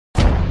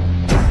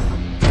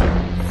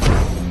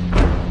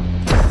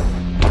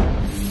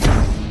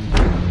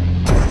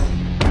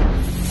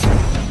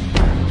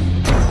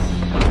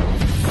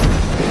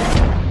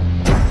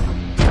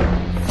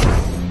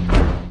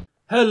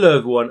Hello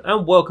everyone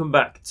and welcome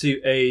back to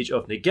Age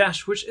of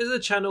Nagash, which is a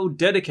channel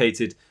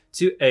dedicated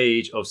to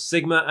Age of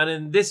Sigmar, and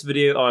in this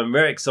video I'm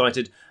very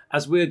excited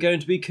as we're going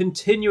to be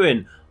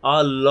continuing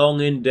our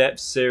long in-depth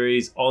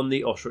series on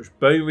the Ossiarch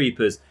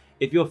Bonereapers.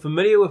 If you're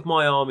familiar with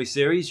my army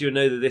series, you'll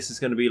know that this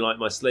is going to be like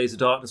my Slaves of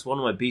Darkness one,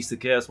 my Beast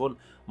of Chaos one,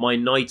 my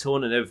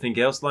Nighthorn and everything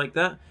else like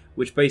that,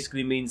 which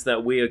basically means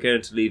that we are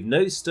going to leave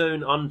no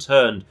stone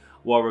unturned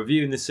while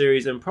reviewing the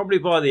series, and probably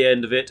by the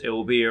end of it, it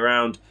will be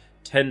around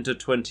 10 to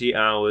 20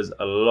 hours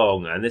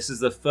long, and this is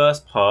the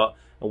first part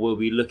and we'll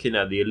be looking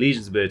at the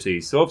allegiance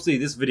abilities. So obviously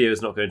this video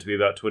is not going to be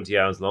about 20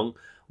 hours long,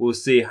 we'll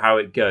see how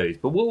it goes.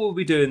 But what we'll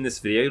be doing in this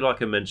video,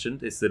 like I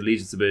mentioned, it's the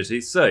allegiance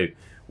abilities. So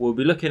we'll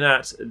be looking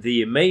at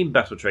the main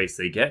battle traits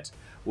they get,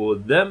 we'll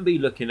then be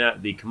looking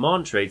at the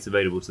command traits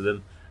available to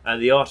them,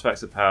 and the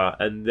artifacts of power,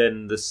 and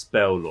then the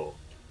spell lore.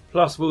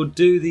 Plus we'll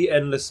do the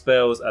endless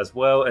spells as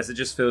well, as it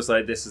just feels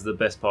like this is the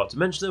best part to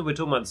mention them. We're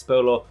talking about the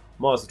spell lore,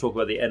 might as well talk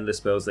about the endless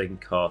spells they can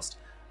cast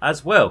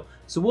as well.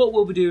 So what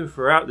we'll be doing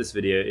throughout this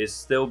video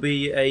is there'll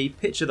be a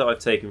picture that I've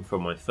taken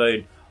from my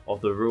phone of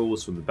the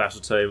rules from the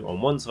battle tome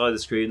on one side of the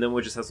screen, then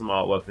we'll just have some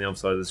artwork on the other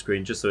side of the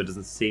screen just so it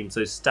doesn't seem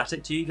so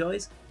static to you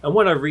guys. And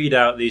when I read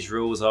out these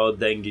rules, I'll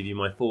then give you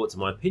my thoughts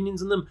and my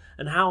opinions on them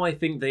and how I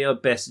think they are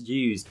best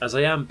used, as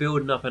I am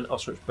building up an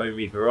Ossiarch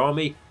Bonereaper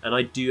army and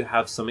I do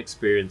have some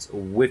experience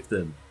with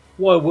them.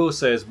 What I will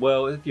say as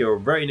well, if you're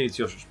very new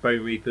to Ossiarch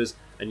Bonereapers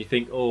and you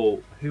think,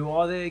 oh, who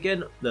are they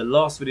again? The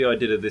last video I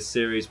did of this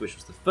series, which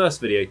was the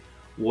first video,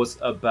 was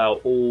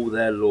about all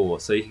their lore.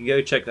 So you can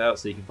go check that out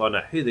so you can find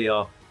out who they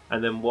are.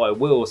 And then what I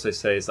will also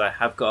say is I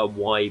have got a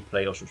why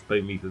play Ossiarch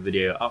Bonereaper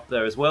video up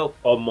there as well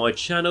on my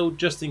channel,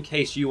 just in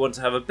case you want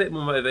to have a bit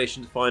more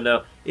motivation to find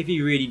out if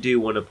you really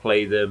do want to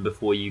play them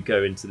before you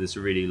go into this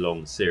really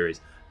long series.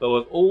 But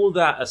with all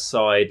that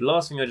aside,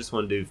 last thing I just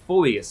want to do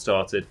before we get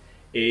started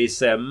is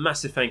say a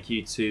massive thank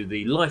you to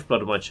the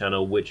lifeblood of my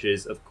channel, which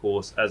is, of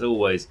course, as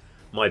always,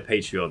 my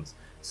Patreons.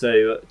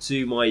 So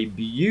to my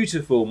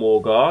beautiful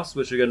Morgasts,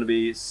 which are going to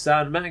be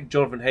Sandback,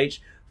 Johnathan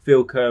H,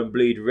 Filq and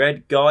Bleed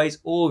Red. Guys,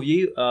 all of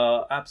you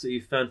are absolutely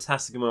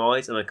fantastic in my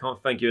eyes, and I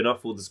can't thank you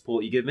enough for all the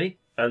support you give me.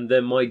 And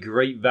then my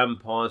great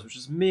vampires, which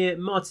is Mir,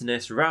 Martin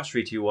S,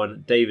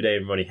 Rouse321, David A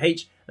and Ronni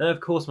H. And of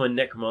course my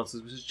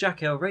Necromancers, which is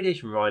Jacq.l,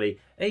 RadiationRiley,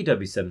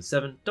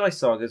 AW77, Dice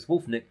Sagas,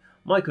 WolfNick,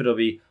 Michal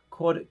W,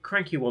 Quad,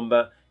 Cranky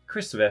Wombat,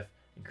 Christopher F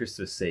and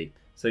Christopher C.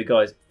 So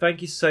guys,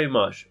 thank you so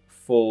much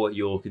for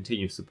your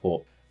continued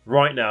support.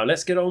 Right now,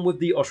 let's get on with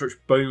the Ossiarch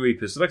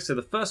Bonereapers. So like I said,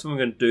 the first one we're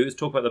going to do is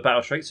talk about the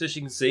battle traits. So as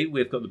you can see,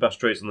 we've got the battle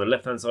traits on the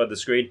left-hand side of the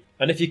screen.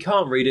 And if you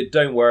can't read it,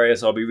 don't worry,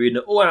 as I'll be reading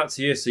it all out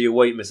to you so you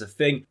won't miss a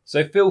thing.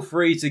 So feel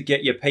free to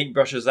get your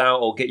paintbrushes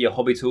out or get your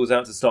hobby tools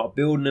out to start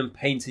building and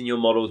painting your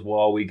models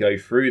while we go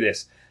through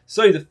this.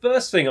 So the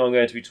first thing I'm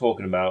going to be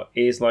talking about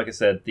is, like I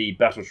said, the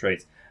battle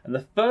traits. And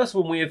the first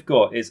one we have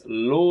got is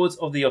Lords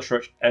of the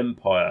Ossiarch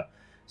Empire.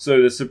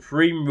 So the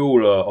supreme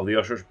ruler of the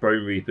Ossiarch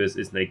Bonereapers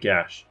is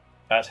Nagash,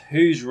 at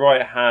whose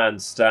right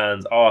hand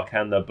stands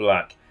Artefacts the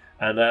Black,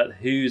 and at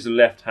whose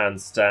left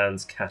hand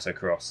stands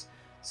Catacross.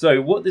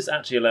 So what this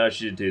actually allows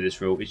you to do, this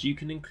rule, is you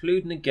can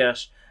include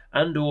Nagash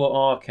and or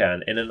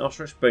Arcan in an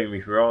Ossiarch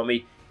Bonereaper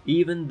army,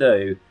 even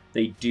though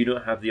they do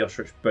not have the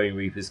Ossiarch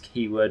Bonereapers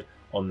keyword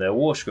on their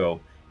war scroll.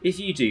 If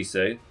you do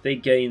so, they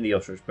gain the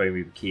Ossiarch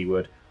Bonereaper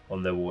keyword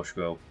on their war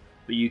scroll,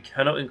 but you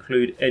cannot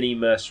include any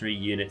mercenary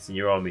units in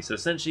your army. So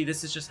essentially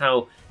this is just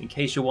how, in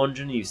case you're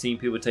wondering, you've seen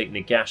people take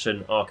Nagash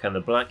and Artefacts the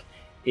Black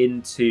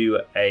into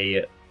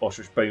a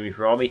Ossiarch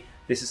Bonereaper army.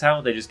 This is how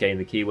they just gain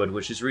the keyword,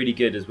 which is really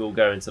good, as we'll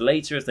go into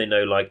later, as they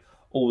know like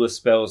all the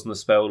spells and the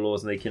spell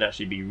laws, and they can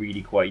actually be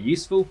really quite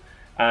useful,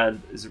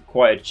 and it's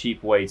quite a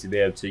cheap way to be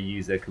able to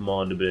use their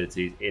command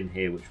abilities in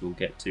here, which we'll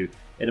get to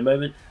in a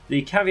moment.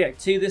 The caveat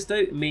to this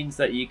though means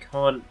that you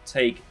can't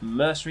take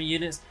mercenary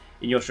units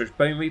in your Ossiarch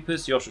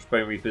Bonereapers. The Ossiarch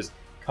Bonereapers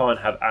can't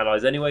have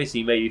allies anyway, so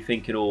you may be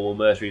thinking, oh,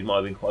 mercenaries might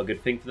have been quite a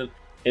good thing for them.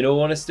 In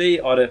all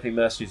honesty, I don't think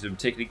mercenaries are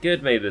particularly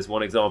good. Maybe there's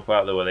one example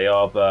out there where they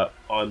are, but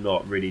I'm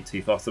not really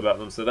too fussed about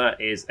them, so that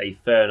is a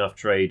fair enough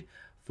trade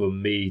for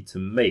me to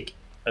make,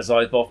 as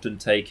I've often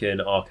taken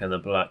Artefacts the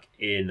Black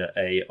in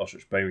a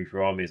Ossiarch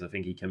Bonereaper army, as I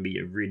think he can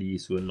be really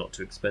useful and not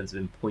too expensive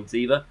in points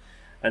either.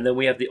 And then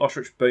we have the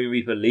Ossiarch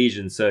Bonereaper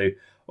Legion. So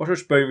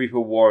Ossiarch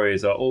Bonereaper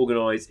warriors are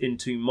organised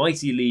into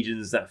mighty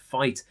legions that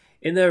fight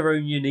in their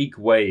own unique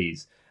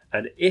ways.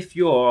 And if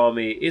your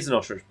army is an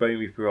Ossiarch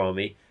Bonereaper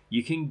army,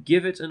 you can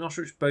give it an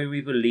Ossiarch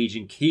Bonereaper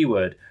Legion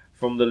keyword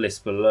from the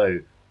list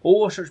below.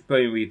 All Ossiarch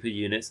Bonereaper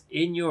units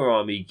in your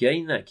army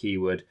gain that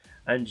keyword,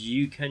 and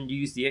you can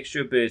use the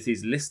extra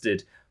abilities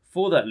listed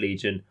for that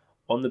legion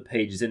on the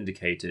pages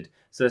indicated.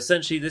 So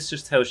essentially this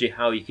just tells you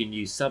how you can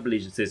use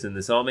sub-allegiances in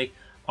this army.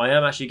 I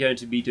am actually going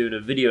to be doing a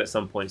video at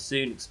some point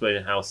soon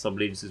explaining how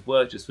sub-allegiances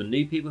work, just for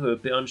new people who are a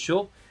bit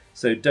unsure.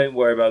 So don't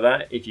worry about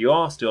that. If you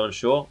are still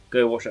unsure,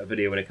 go watch that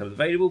video when it comes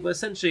available. But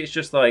essentially it's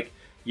just like,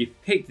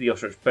 you've picked the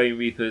Ossiarch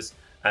Bonereapers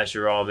as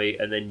your army,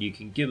 and then you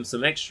can give them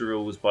some extra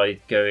rules by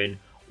going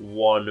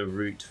one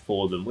route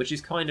for them, which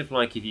is kind of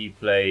like if you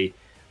play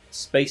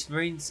Space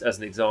Marines, as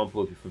an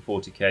example, if you're from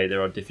 40k,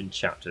 there are different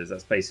chapters.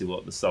 That's basically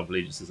what the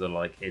sub-allegiances are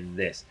like in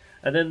this.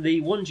 And then the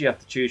ones you have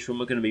to choose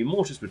from are going to be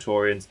Mortis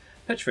Praetorians,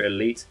 Petra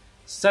Elite,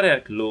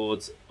 Stadiac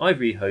Lords,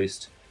 Ivory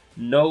Host,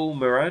 Null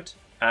Murad,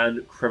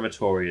 and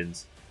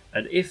Crematorians.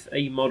 And if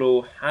a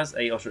model has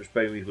a Ossiarch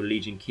Bonereaper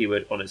Legion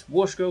keyword on its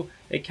war scroll,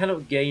 it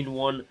cannot gain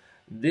one.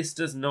 This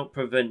does not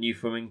prevent you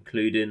from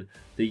including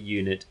the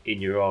unit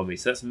in your army.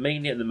 So that's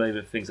mainly at the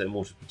moment things like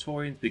Mortis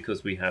Praetorians,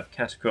 because we have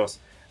Catacross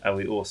and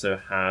we also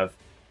have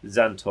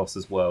Xantos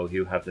as well,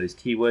 who have those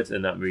keywords,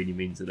 and that really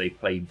means that they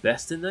play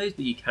best in those,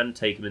 but you can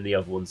take them in the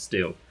other ones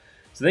still.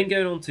 So then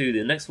going on to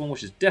the next one,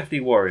 which is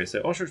definitely Warriors.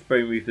 So Ossiarch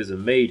Bonereapers are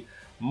made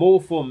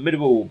more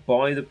formidable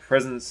by the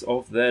presence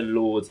of their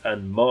lords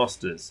and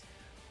masters.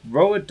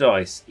 Roll a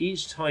dice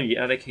each time you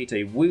allocate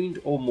a wound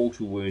or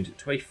mortal wound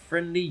to a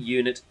friendly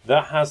unit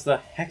that has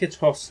the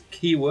Hecatos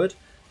keyword,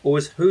 or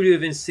is wholly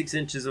within 6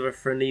 inches of a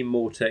friendly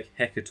Mortec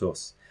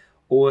Hecatos,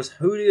 or is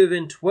wholly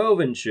within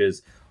 12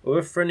 inches of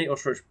a friendly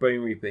Ossiarch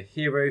Bonereaper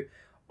hero.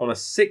 On a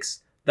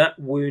 6, that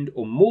wound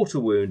or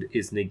mortal wound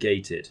is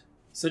negated.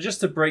 So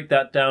just to break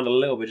that down a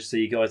little bit, just so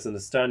you guys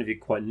understand if you're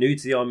quite new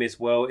to the army as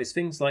well, is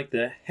things like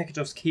the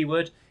Hecatos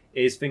keyword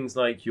is things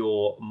like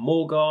your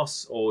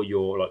Morgasts or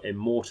your like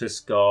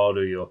Immortus Guard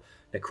or your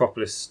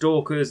Necropolis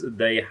Stalkers.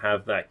 They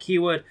have that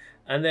keyword.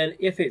 And then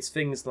if it's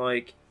things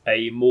like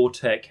a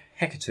Mortec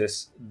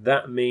Hecatus,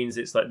 that means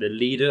it's like the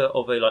leader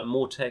of a like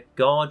Mortec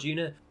Guard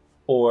unit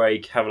or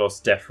a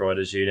Cavalos Death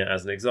Riders unit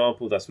as an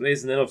example. That's what it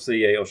is. And then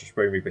obviously a Ossiarch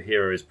Bonereaper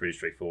hero is pretty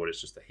straightforward.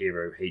 It's just a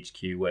hero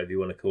HQ, whatever you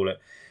want to call it.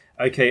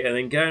 Okay, and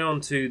then going on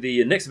to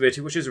the next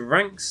ability, which is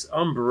Ranks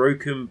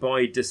Unbroken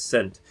by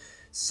Descent.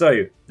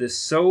 So, the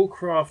soul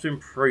crafting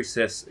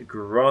process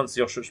grants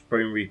the Ossiarch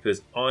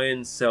Bonereapers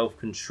iron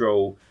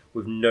self-control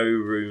with no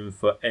room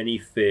for any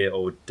fear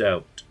or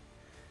doubt.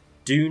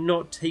 Do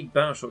not take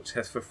Battleshock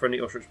tests for friendly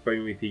Ossiarch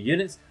Bonereaper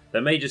units.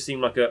 That may just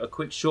seem like a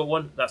quick short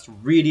one. That's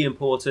really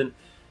important.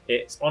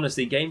 It's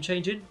honestly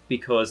game-changing,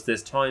 because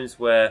there's times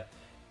where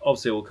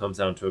obviously it all comes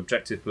down to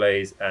objective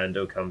plays, and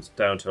it comes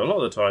down to a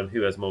lot of the time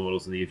who has more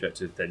models in the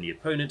objective than the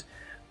opponent.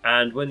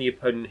 And when the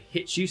opponent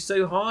hits you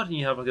so hard and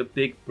you have like a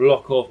big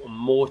block of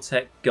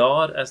Mortec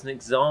Guard as an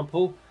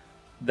example,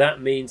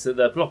 that means that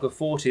their block of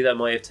 40 that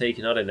might have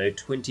taken, I don't know,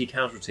 20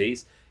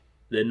 casualties,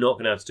 they're not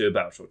going to have to do a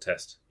Battleshock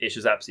test. It's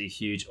just absolutely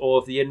huge. Or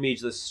if the enemy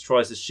just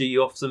tries to shoot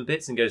you off some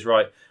bits and goes,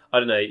 right, I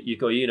don't know, you've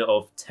got a unit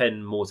of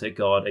 10 Mortec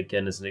Guard,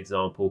 again as an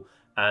example,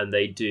 and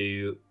they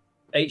do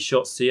 8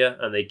 shots to you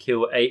and they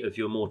kill 8 of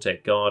your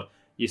Mortec Guard,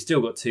 you've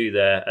still got 2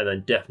 there, and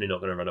then definitely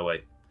not going to run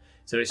away.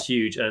 So it's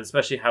huge, and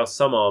especially how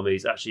some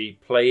armies actually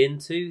play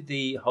into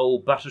the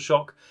whole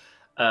Battleshock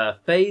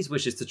phase,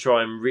 which is to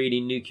try and really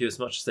nuke you as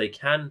much as they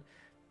can.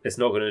 It's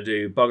not going to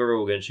do bugger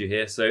all against you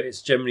here, so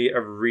it's generally a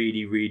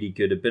really, really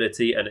good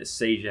ability, and it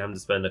saves you having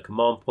to spend a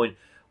command point,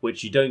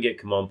 which you don't get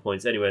command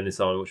points anywhere in this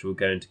army, which we're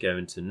going to go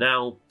into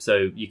now.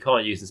 So you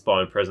can't use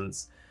Inspiring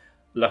Presence.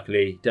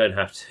 Luckily, don't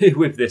have to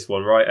with this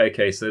one, right?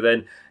 Okay, so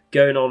then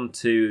going on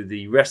to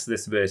the rest of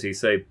this ability.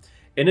 So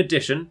in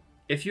addition,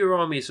 if your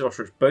army is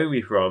Ossiarch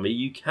Bonereaper army,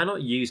 you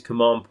cannot use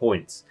command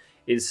points.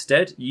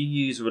 Instead, you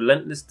use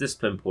Relentless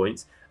Discipline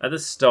points at the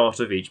start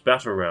of each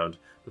battle round,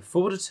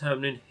 before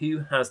determining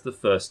who has the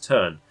first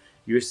turn.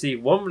 You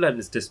receive 1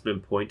 Relentless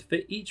Discipline point for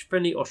each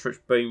friendly Ossiarch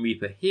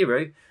Bonereaper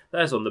hero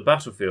that is on the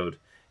battlefield.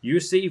 You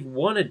receive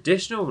 1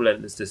 additional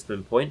Relentless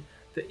Discipline point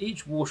for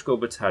each War Scroll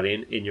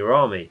battalion in your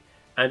army,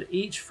 and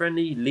each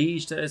friendly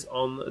liege that is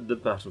on the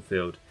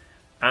battlefield,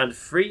 and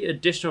 3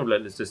 additional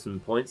Relentless Discipline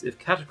points if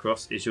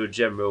Catacross is your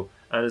general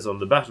and is on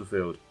the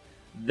battlefield.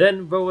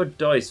 Then roll a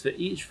dice for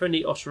each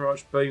friendly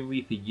Ossiarch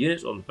Bonereaper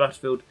unit on the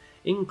battlefield,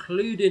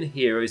 including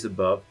heroes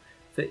above.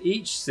 For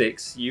each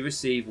 6, you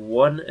receive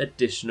 1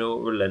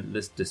 additional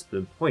Relentless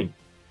Discipline point.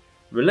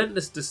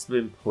 Relentless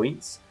Discipline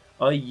points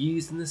are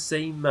used in the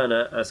same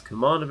manner as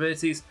command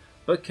abilities,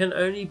 but can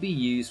only be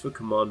used for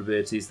command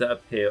abilities that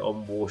appear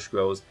on War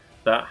Scrolls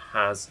that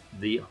has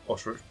the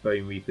Ossiarch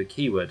Bonereaper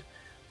keyword.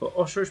 For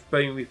Ossiarch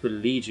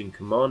Bonereaper Legion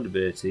command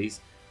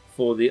abilities,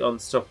 for the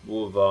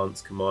Unstoppable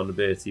Advance command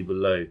ability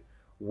below,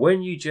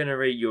 when you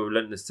generate your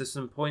Relentless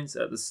Discipline points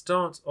at the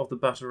start of the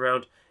battle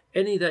round,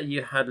 any that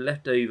you had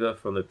left over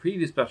from the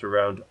previous battle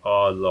round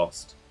are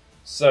lost.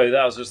 So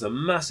that was just a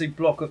massive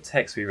block of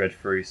text we read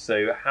through.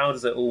 So how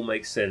does it all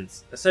make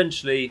sense?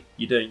 Essentially,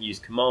 you don't use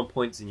command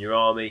points in your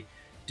army.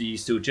 Do you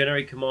still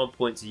generate command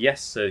points?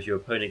 Yes, so if your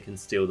opponent can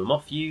steal them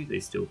off you, they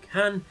still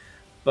can.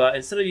 But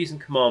instead of using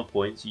command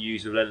points, you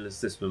use Relentless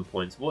Discipline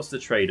points. What's the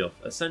trade-off?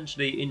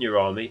 Essentially, in your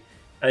army,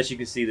 as you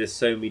can see, there's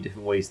so many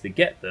different ways to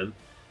get them.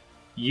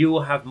 You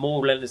will have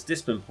more Relentless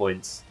Discipline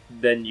points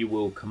than you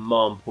will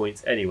command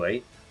points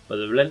anyway. But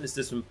the Relentless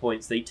Discipline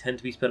points, they tend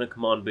to be spent on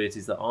command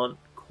abilities that aren't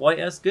quite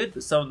as good,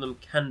 but some of them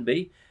can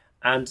be.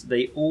 And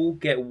they all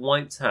get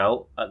wiped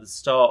out at the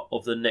start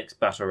of the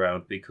next battle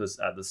round, because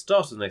at the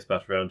start of the next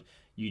battle round,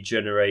 you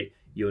generate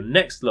your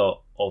next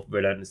lot of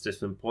Relentless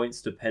Discipline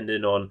points,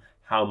 depending on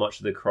how much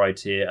of the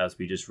criteria as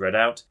we just read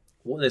out.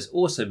 What this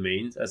also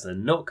means, as they're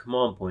not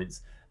command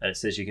points, and it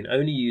says you can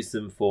only use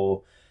them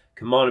for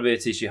command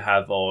abilities you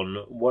have on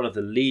one of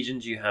the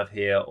legions you have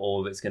here,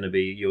 or if it's going to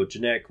be your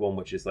generic one,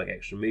 which is like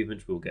extra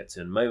movement, we'll get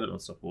to in a moment,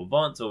 Unstoppable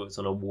Advance, or if it's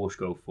on a war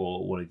scroll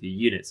for one of your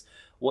units.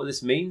 What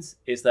this means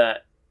is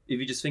that if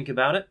you just think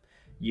about it,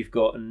 you've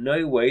got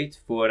no way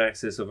for an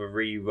access of a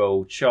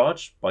reroll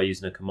charge by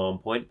using a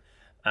command point,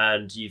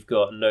 and you've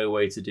got no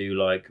way to do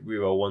like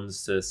reroll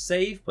ones to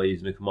save by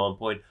using a command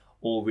point,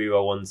 or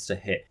reroll ones to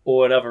hit.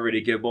 Or another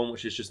really good one,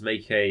 which is just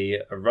make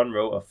a run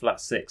roll a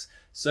flat 6.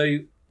 So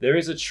there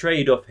is a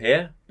trade-off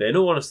here, but in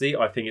all honesty,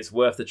 I think it's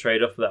worth the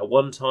trade-off. For that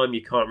one time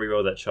you can't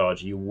reroll that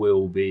charge, you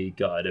will be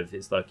gutted if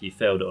it's like you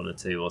failed it on a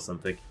 2 or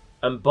something.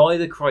 And by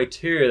the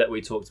criteria that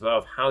we talked about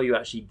of how you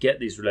actually get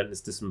these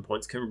Relentless Discipline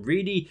points can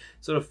really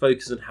sort of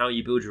focus on how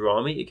you build your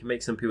army. It can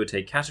make some people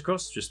take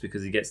Catacross just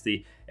because he gets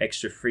the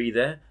extra 3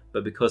 there,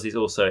 but because he's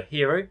also a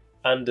hero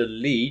and a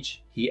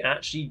liege, he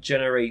actually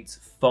generates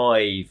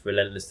 5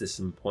 Relentless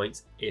Discipline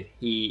points if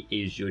he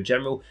is your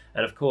general.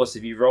 And of course,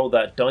 if you roll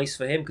that dice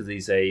for him, because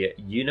he's a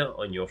unit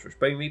on your Ossiarch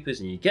Bonereapers,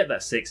 and you get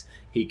that 6,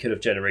 he could have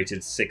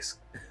generated 6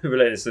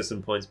 Relentless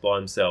Discipline points by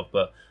himself,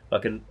 but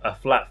like a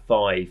flat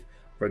 5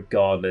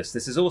 regardless.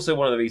 This is also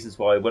one of the reasons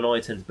why when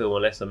I tend to build my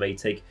list, I may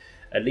take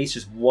at least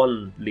just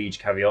 1 Liege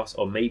Cavios,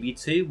 or maybe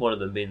 2, one of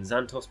them being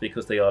Xantos,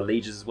 because they are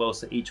lieges as well,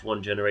 so each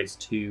one generates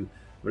 2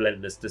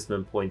 Relentless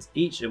Discipline points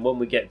each. And when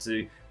we get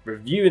to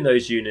reviewing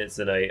those units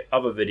in a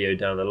other video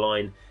down the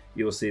line,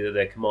 you'll see that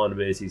their command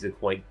abilities are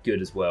quite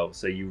good as well,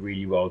 so you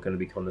really are going to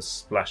be kind of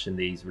splashing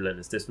these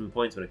Relentless Discipline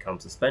points when it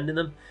comes to spending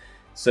them.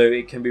 So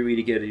it can be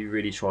really good if you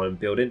really try and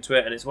build into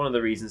it, and it's one of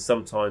the reasons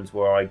sometimes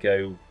where I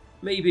go,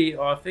 maybe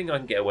I think I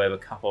can get away with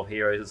a couple of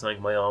heroes or something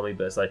in my army,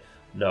 but it's like,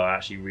 no, I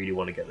actually really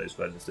want to get those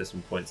Relentless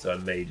Discipline points, so I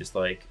may just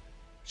like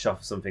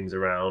shuffle some things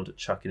around,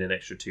 chuck in an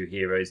extra 2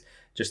 heroes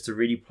just to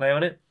really play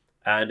on it.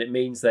 And it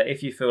means that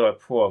if you feel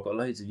like, poor, I've got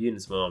loads of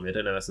units in my army, I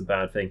don't know, that's a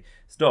bad thing.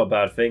 It's not a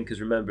bad thing, because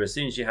remember, as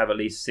soon as you have at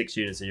least 6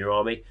 units in your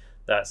army,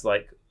 that's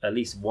like at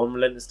least 1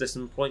 Relentless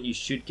Discipline point you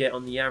should get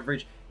on the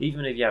average,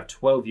 even if you have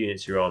 12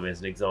 units in your army as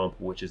an example,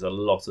 which is a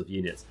lot of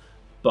units.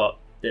 But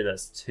then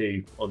that's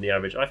 2 on the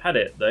average. I've had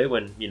it though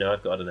when, you know,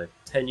 I've got, I don't know,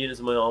 10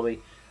 units in my army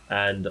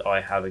and I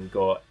haven't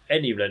got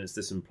any Relentless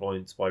Discipline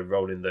points by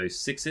rolling those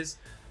 6s,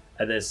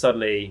 and then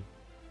suddenly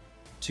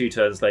 2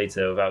 turns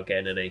later without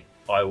getting any,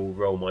 I will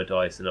roll my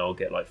dice and I'll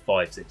get like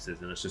 5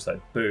 6s, and it's just like,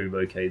 boom,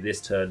 okay,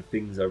 this turn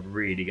things are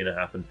really going to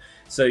happen.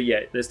 So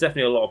yeah, there's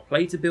definitely a lot of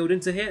play to build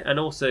into here, and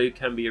also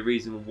can be a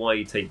reason why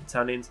you take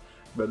battalions.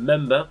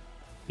 Remember,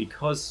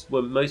 because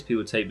when most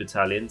people take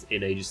battalions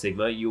in Age of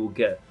Sigmar, you'll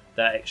get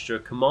that extra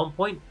command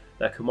point.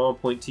 That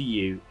command point to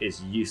you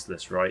is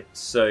useless, right?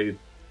 So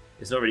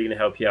it's not really going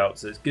to help you out.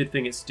 So it's a good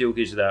thing it still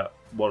gives you that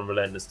 1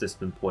 Relentless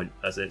Discipline point,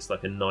 as it's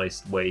like a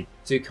nice way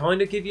to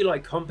kind of give you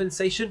like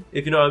compensation,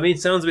 if you know what I mean.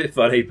 Sounds a bit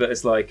funny, but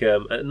it's like a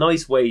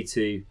nice way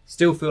to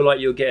still feel like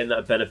you're getting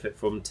that benefit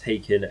from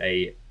taking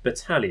a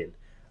battalion.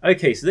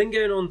 Okay, so then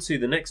going on to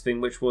the next thing,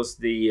 which was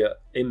the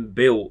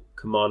inbuilt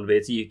command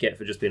ability you get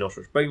for just being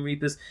Ossiarch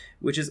Bonereapers,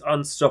 which is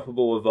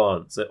Unstoppable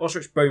Advance. So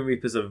Ossiarch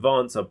Bonereapers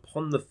advance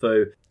upon the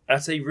foe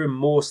at a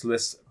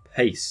remorseless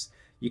pace.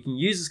 You can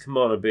use this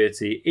command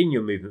ability in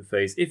your movement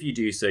phase. If you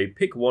do so,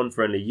 pick 1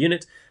 friendly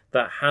unit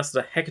that has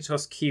the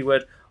Hecatos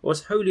keyword, or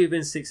is wholly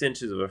within 6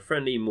 inches of a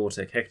friendly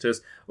Mortec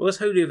Hecatos, or is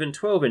wholly within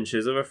 12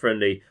 inches of a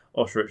friendly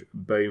Ossiarch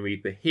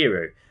Bonereaper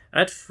hero.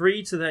 Add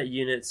 3 to that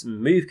unit's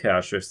move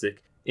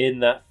characteristic in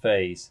that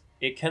phase.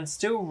 It can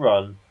still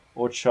run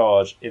or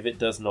charge if it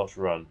does not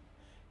run.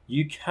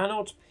 You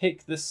cannot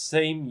pick the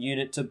same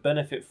unit to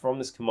benefit from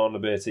this command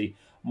ability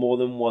more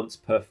than once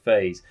per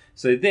phase.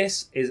 So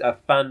this is a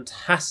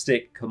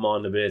fantastic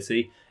command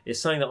ability. It's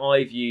something that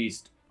I've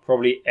used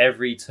probably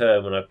every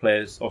turn when I play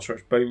as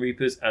Ossiarch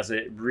Bonereapers, as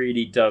it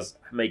really does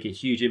make a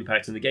huge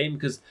impact in the game,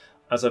 because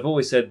as I've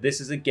always said, this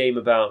is a game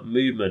about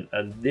movement,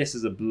 and this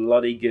is a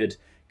bloody good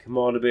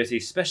command ability,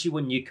 especially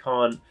when you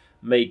can't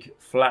make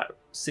flat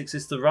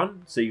 6s to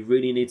run, so you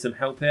really need some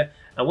help here.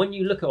 And when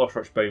you look at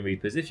Ossiarch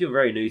Bonereapers, if you're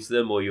very new to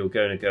them or you're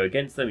going to go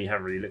against them, you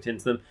haven't really looked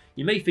into them,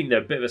 you may think they're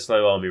a bit of a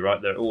slow army,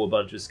 right? They're all a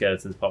bunch of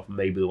skeletons apart from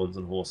maybe the ones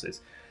on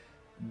horses.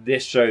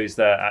 This shows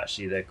that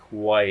actually they're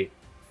quite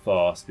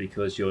fast,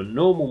 because your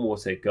normal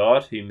Mortec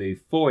Guard, who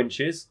move 4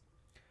 inches,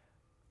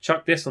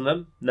 chuck this on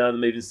them, now they're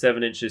moving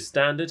 7 inches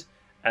standard,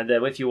 and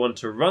then if you want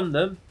to run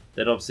them,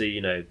 then obviously,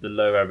 you know, the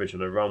low average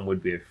on a run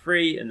would be a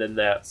 3, and then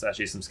that's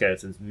actually some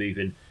skeletons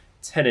moving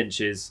 10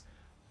 inches.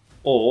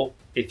 Or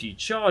if you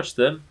charge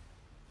them,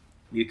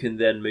 you can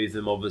then move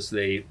them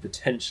obviously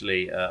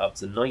potentially up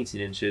to 19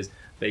 inches.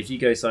 But if you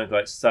go something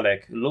like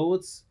Stalek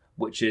Lords,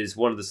 which is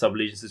one of the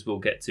sub-allegiances we'll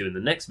get to in the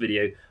next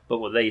video, but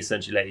what they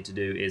essentially let you to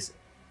do is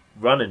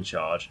run and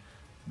charge.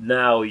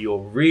 Now you're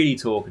really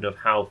talking of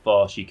how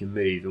fast you can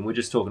move, and we're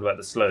just talking about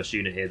the slowest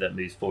unit here that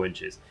moves 4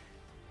 inches.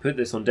 Put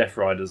this on Death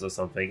Riders or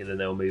something, and then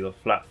they'll move a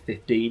flat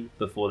 15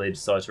 before they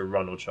decide to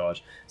run or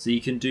charge. So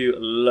you can do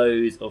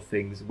loads of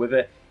things with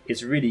it.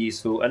 It's really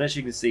useful, and as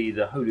you can see,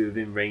 the wholly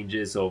within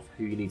ranges of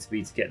who you need to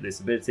be to get this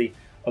ability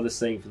are the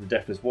same for the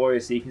Deathless Warrior.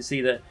 So you can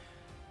see that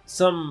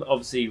Some,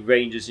 obviously,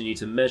 ranges you need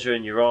to measure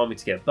in your army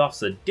to get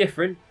buffs are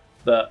different,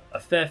 but a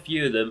fair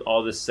few of them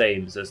are the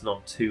same, so it's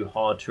not too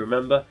hard to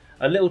remember.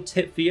 A little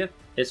tip for you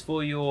is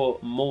for your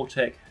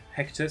Mortec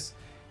Hectus,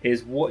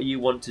 is what you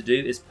want to do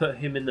is put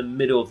him in the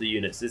middle of the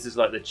units. This is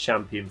like the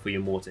champion for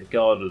your Mortec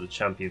Guard or the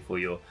champion for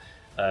your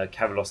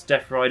Kavalos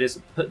Death Riders.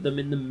 Put them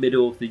in the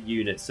middle of the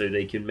unit so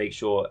they can make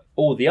sure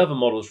all the other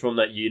models from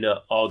that unit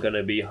are going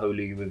to be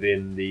wholly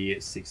within the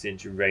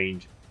 6-inch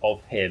range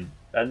of him.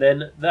 And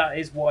then that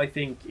is what I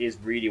think is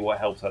really what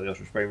helps out the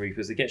Ossiarch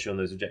Bonereapers. It gets you on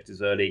those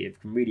objectives early. It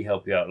can really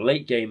help you out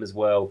late game as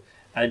well.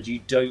 And you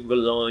don't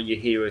rely on your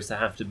heroes to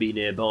have to be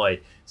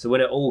nearby. So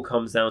when it all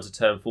comes down to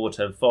turn 4,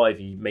 turn 5,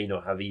 you may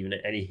not have even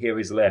any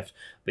heroes left,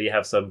 but you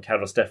have some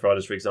Kavalos Death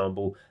Riders, for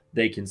example,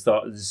 they can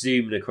start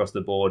zooming across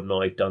the board, and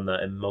I've done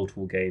that in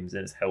multiple games,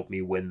 and it's helped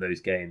me win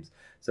those games.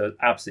 So it's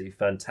absolutely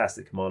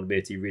fantastic command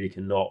ability, really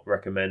cannot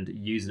recommend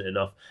using it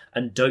enough.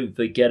 And don't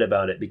forget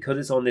about it, because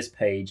it's on this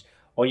page,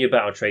 on your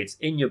battle traits,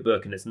 in your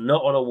book, and it's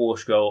not on a war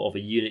scroll of a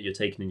unit you're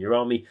taking in your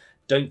army.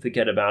 Don't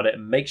forget about it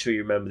and make sure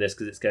you remember this,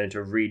 because it's going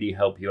to really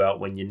help you out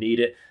when you need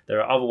it.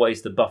 There are other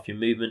ways to buff your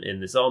movement in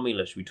this army,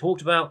 which we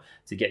talked about,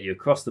 to get you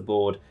across the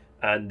board,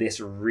 and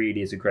this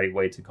really is a great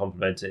way to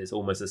complement it. It's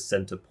almost a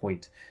center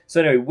point.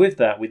 So anyway, with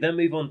that, we then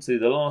move on to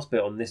the last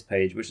bit on this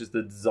page, which is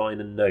the design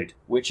and note,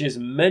 which is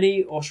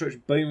many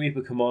Ossiarch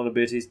Bonereaper command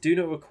abilities do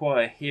not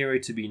require a hero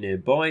to be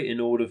nearby in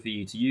order for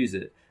you to use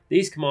it.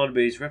 These command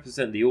abilities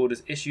represent the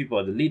orders issued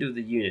by the leader of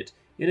the unit.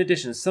 In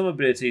addition, some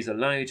abilities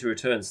allow you to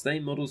return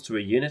slain models to a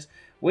unit.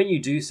 When you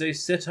do so,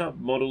 set up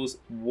models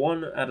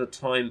one at a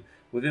time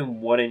within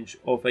 1 inch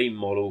of a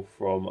model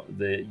from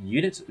the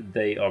unit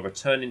they are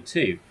returning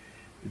to.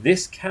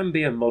 This can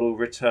be a model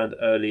returned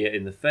earlier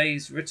in the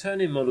phase.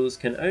 Returning models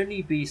can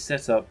only be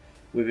set up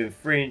within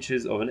 3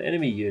 inches of an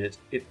enemy unit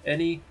if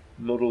any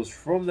models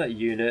from that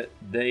unit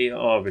they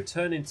are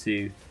returning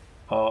to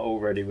are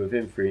already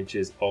within 3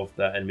 inches of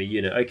that enemy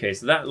unit. Okay,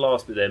 so that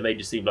last bit there may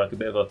just seem like a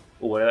bit of a,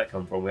 oh, where did that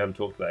come from? We haven't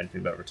talked about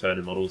anything about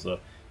returning models or,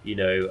 you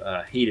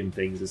know, healing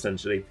things,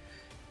 essentially.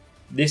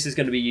 This is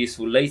going to be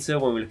useful later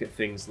when we look at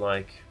things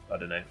like, I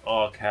don't know,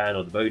 Arcan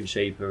or the Bone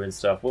Shaper and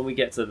stuff. When we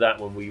get to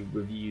that, when we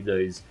review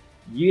those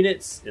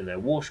units in their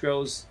war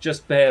scrolls,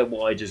 just bear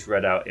what I just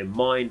read out in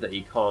mind, that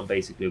you can't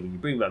basically, when you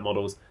bring back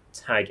models,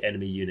 tag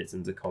enemy units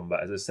into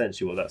combat, is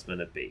essentially what that's meant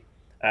to be.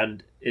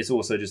 And it's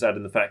also just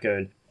adding the fact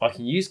going, I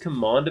can use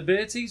command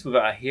abilities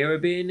without a hero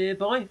being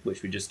nearby,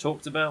 which we just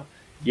talked about.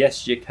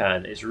 Yes, you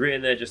can. It's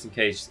written there just in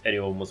case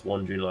anyone was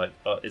wondering, like,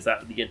 is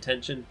that the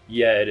intention?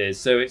 Yeah, it is.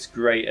 So it's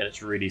great and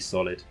it's really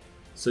solid.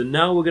 So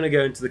now we're going to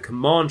go into the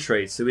command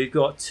traits. So we've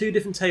got 2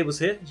 different tables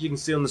here, as you can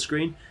see on the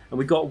screen. And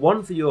we've got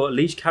one for your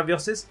Liege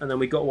Cavioses, and then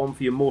we've got one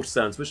for your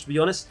Morgasts, which, to be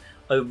honest,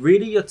 are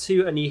really your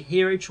 2 only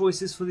hero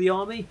choices for the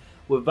army,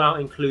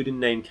 without including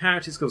named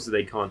characters, because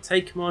they can't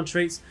take command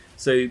traits.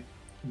 So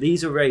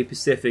these are very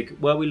specific.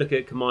 Where we look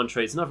at command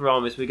traits in other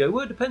armies, we go,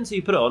 well, it depends who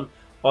you put it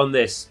on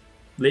this.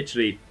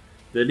 Literally,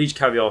 the Liege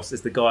Cavios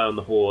is the guy on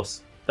the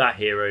horse, that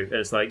hero, and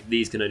it's like,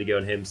 these can only go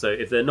on him. So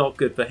if they're not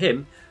good for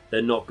him,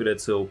 they're not good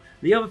at all.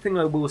 The other thing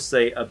I will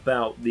say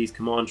about these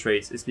command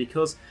traits is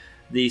because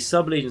the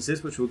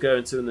sub-allegiances, which we'll go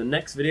into in the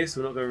next video, so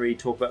we're not going to really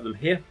talk about them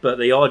here, but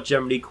they are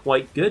generally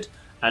quite good.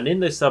 And in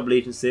those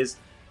sub-allegiances,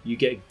 you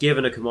get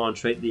given a command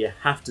trait that you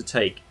have to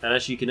take. And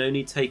as you can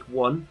only take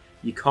one,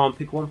 you can't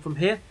pick one from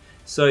here.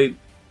 So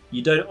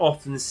you don't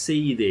often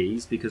see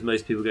these because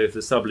most people go for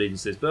the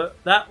sub-allegiances,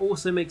 but that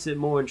also makes it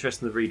more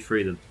interesting to read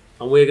through them.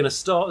 And we're going to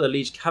start the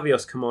Liege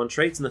Cavios command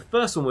traits, and the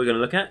first one we're going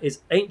to look at is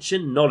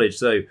Ancient Knowledge.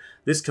 So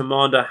this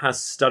commander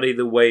has studied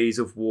the ways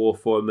of war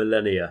for a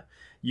millennia.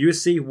 You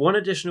receive 1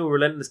 additional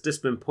Relentless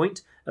Discipline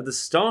point at the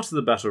start of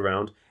the battle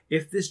round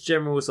if this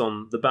general is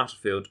on the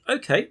battlefield.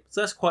 Okay,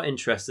 so that's quite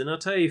interesting. I'll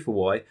tell you for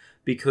why.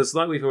 Because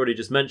like we've already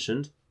just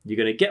mentioned, you're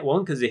going to get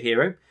one because he's a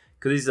hero,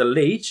 because he's a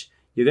Liege.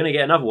 You're going to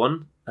get another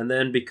one, and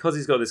then because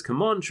he's got this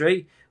command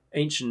trait,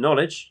 Ancient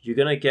Knowledge, you're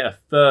going to get a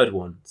 3rd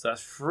one. So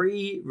that's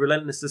 3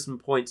 Relentless Discipline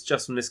points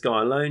just from this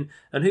guy alone.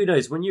 And who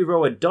knows, when you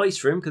roll a dice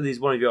for him, because he's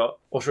one of your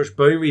Ossiarch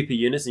Bonereaper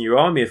units in your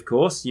army, of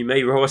course, you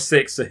may roll a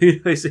 6. So who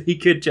knows, he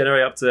could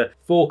generate up to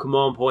 4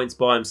 command points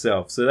by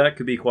himself. So that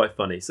could be quite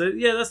funny. So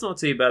yeah, that's not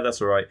too bad,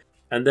 that's all right.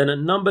 And then at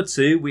number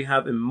 2, we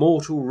have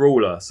Immortal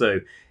Ruler.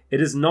 So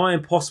it is nigh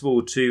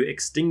impossible to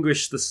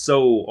extinguish the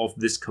soul of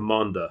this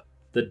commander.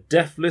 The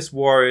Deathless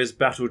Warrior's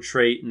battle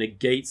trait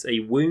negates a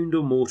wound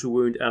or mortal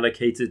wound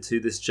allocated to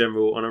this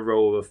general on a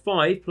roll of a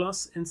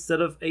 5+ instead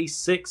of a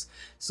 6.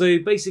 So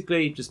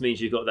basically it just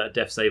means you've got that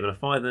death save on a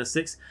 5 and a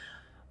 6.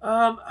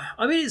 I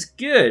mean, it's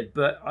good,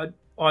 but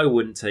I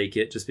wouldn't take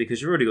it just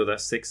because you've already got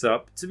that 6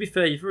 up. To be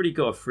fair, you've already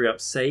got a 3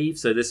 up save,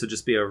 so this would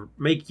just be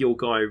make your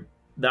guy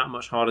that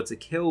much harder to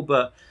kill.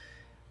 But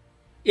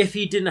if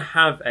he didn't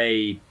have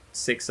a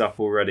 6 up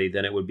already,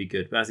 then it would be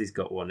good, but as he's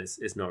got one,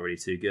 it's not really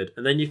too good.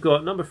 And then you've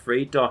got number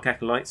 3, Dark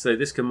Acolyte. So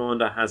this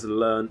commander has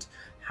learned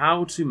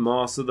how to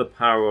master the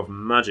power of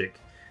magic.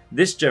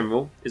 This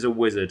general is a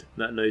wizard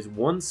that knows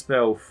 1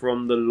 spell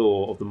from the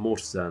lore of the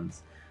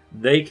Morgasts.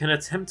 they can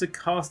attempt to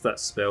cast that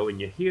spell in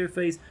your hero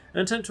phase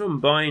and attempt to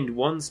unbind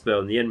one spell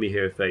in the enemy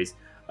hero phase.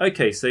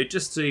 Okay, so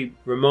just to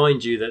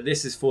remind you that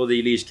this is for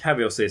the Liege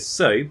Caviosses,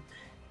 so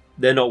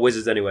they're not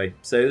wizards anyway.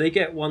 So they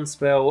get one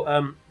spell.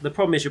 The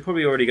problem is you're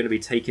probably already going to be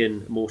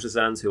taking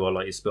Mortisans, who are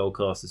like your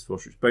spellcasters for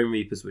Ossiarch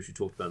Bonereapers, which we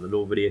talked about in the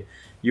lore video.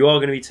 You are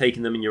going to be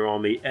taking them in your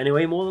army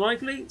anyway, more than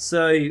likely.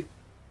 So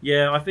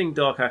yeah, I think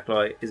Dark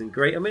Acolyte isn't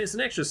great. I mean, it's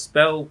an extra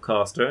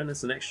spellcaster and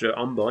it's an extra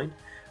unbind.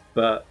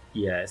 But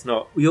yeah, it's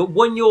not.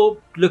 When you're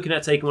looking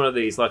at taking one of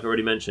these, like I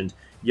already mentioned,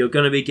 you're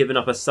going to be giving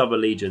up a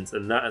sub-allegiance,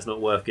 and that is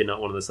not worth giving up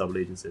one of the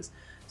sub-allegiances.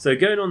 So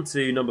going on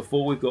to number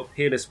 4, we've got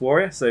Peerless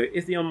Warrior. So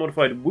if the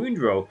unmodified wound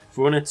roll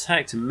for an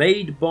attack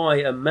made by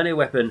a melee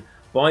weapon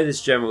by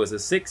this general is a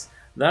 6,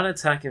 that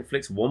attack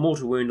inflicts 1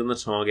 mortal wound on the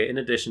target in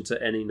addition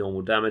to any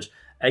normal damage.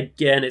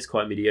 Again, it's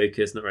quite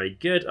mediocre, it's not very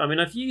good. I mean,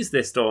 I've used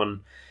this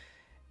on...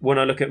 When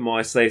I look at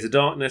my Slaves of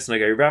Darkness and I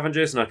go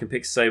Ravengers and I can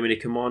pick so many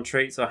command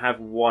traits, I have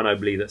one I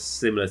believe that's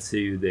similar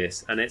to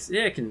this, and it's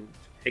it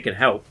can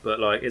help, but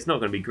like it's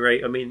not going to be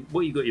great. I mean,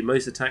 what you got your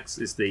most attacks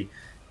is the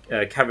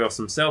Cavios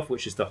himself,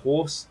 which is the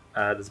horse.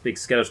 There's a big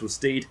skeletal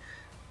steed.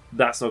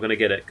 That's not going to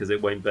get it because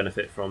it won't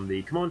benefit from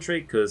the command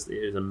trait because it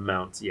is a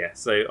mount. Yeah,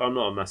 so I'm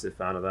not a massive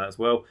fan of that as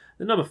well.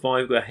 Then number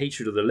 5, we've got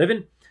Hatred of the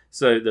Living.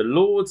 So the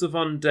Lords of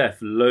Undeath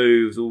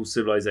loathes all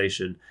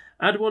civilization.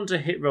 Add 1 to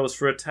hit rolls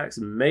for attacks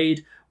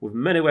made with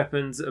melee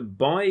weapons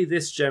by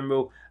this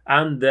general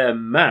and their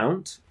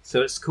mount. So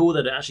it's cool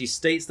that it actually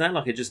states that,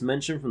 like I just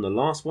mentioned from the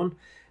last one.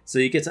 So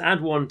you get to add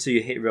 1 to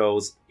your hit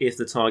rolls if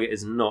the target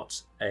is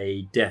not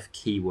a death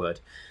keyword.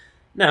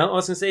 Now, I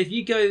was going to say, if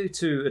you go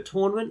to a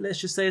tournament, let's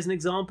just say as an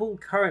example,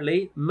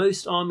 currently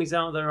most armies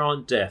out there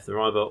aren't death.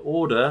 They're either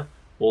Order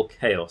or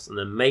Chaos, and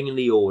they're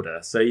mainly Order.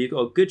 So you've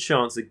got a good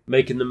chance of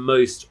making the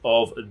most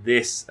of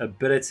this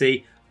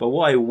ability. But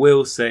what I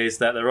will say is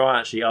that there are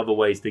actually other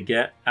ways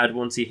to add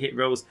 1 to your hit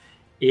rolls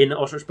in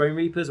Ossiarch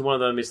Bonereapers. One of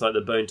them is like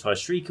the Bone Tie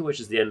Shrieker, which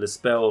is the endless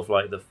spell of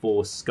like the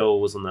 4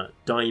 skulls on that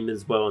diamond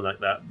as well, and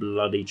like that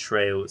bloody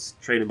trail that's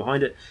trailing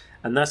behind it.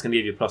 And that's going to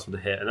give you a +1 to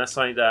hit. And that's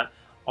something that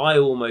I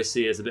almost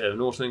see as a bit of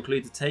an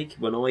auto-include to take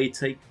when I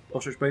take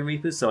Ossiarch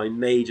Bonereapers. So I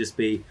may just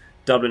be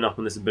doubling up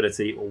on this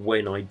ability or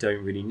when I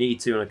don't really need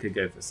to, and I could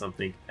go for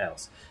something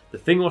else. The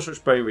thing with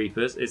Ossiarch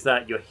Bonereapers is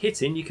that your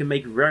hitting you can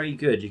make very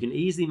good. You can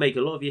easily make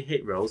a lot of your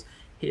hit rolls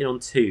hitting on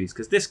 2s,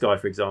 because this guy,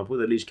 for example,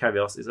 the Liege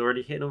Cavios, is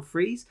already hitting on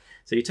 3s.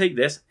 So you take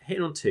this,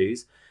 hitting on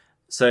 2s,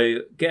 so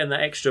getting that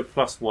extra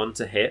 +1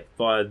 to hit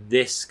via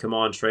this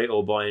command trait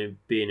or by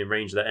being in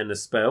range of that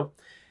endless spell.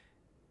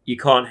 You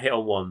can't hit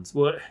on 1s.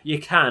 Well, you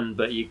can,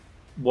 but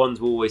 1s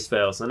will always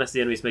fail. So unless the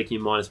enemy's making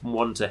you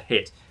 -1 to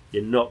hit,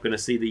 you're not going to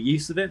see the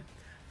use of it.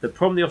 The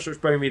problem the Ossiarch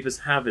Bonereapers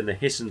have in the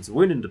hitting to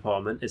wounding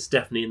department is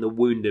definitely in the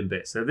wounding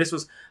bit. So if this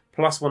was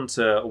 +1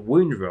 to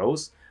wound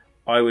rolls,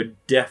 I would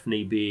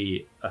definitely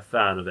be a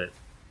fan of it,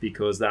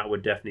 because that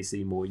would definitely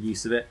see more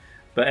use of it.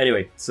 But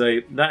anyway, so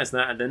that is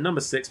that. And then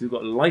number 6, we've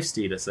got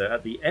Lifestealer. So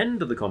at the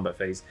end of the combat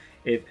phase,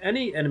 if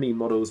any enemy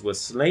models were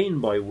slain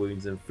by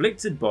wounds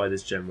inflicted by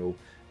this general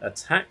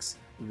attacks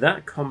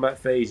that combat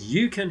phase,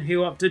 you can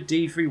heal up to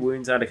D3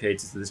 wounds allocated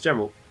to this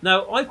general.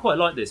 Now, I quite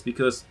like this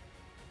because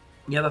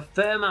you have a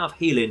fair amount of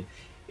healing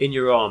in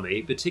your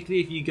army,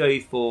 particularly if you go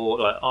for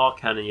like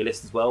Arcan in your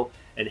list as well,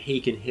 and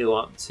he can heal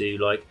up to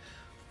like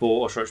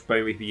 4 Ossiarch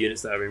Bonereaper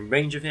units that are in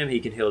range of him. He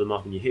can heal them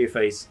up in your hero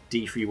phase,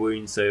 D3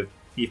 wounds. So if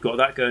you've got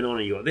that going on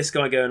and you've got this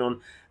guy going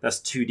on, that's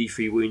 2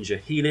 D3 wounds you're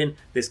healing.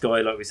 This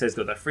guy, like we said, has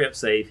got that 3-up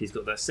save, he's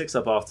got that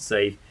 6-up after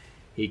save.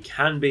 He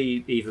can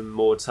be even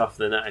more tough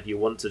than that if you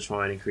want to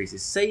try and increase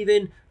his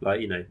saving,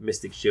 like, you know,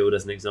 Mystic Shield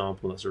as an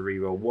example, that's a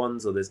reroll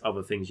 1s, or there's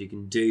other things you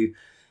can do.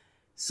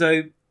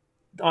 So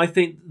I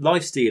think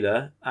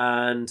Lifestealer,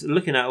 and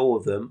looking at all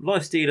of them,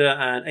 Lifestealer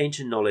and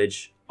Ancient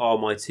Knowledge are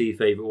my 2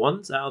 favourite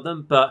ones out of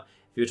them. But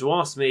if you were to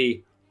ask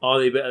me, are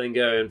they better than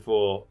going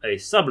for a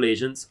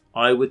sub-allegiance,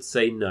 I would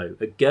say no.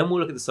 Again, we'll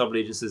look at the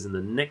sub-allegiances in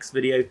the next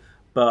video,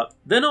 but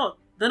they're not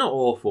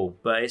awful.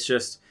 But it's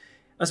just,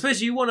 I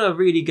suppose you want to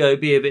really go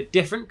be a bit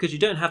different, because you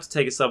don't have to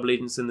take a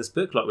sub-allegiance in this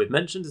book, like we've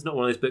mentioned. It's not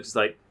one of those books that's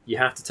like, you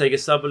have to take a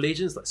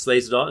sub-allegiance, like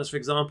Slaves of Darkness, for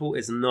example.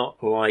 It's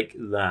not like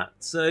that.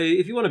 So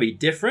if you want to be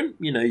different,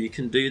 you know, you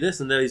can do this,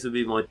 and those would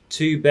be my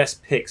 2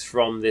 best picks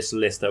from this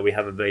list that we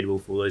have available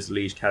for those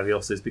Liege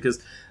Caviosses,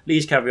 because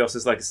Liege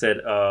Caviosses, like I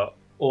said, are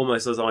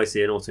almost as I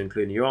see an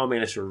auto-include in your army,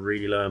 unless you're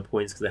really low on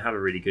points, because they have a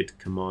really good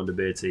command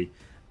ability,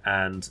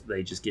 and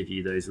they just give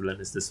you those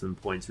relentless discipline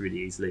points really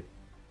easily.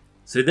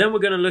 So then we're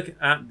going to look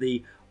at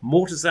the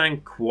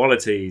Mortisan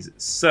qualities.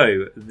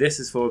 So this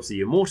is for obviously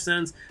your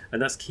Mortisans,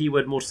 and that's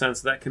keyword Mortisan,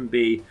 so that can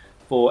be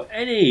for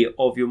any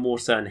of your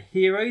Mortisan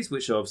heroes,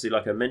 which are obviously,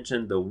 like I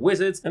mentioned, the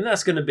wizards, and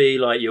that's going to be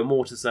like your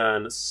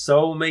Mortisan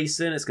Soul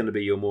Mason, it's going to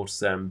be your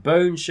Mortisan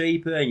Bone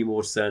Shaper, and your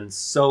Mortisan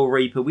Soul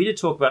Reaper. We did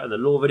talk about it in the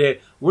lore video.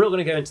 We're not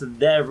going to go into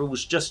their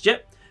rules just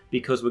yet,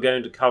 because we're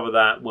going to cover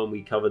that when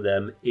we cover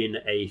them in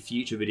a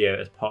future video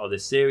as part of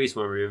this series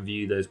when we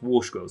review those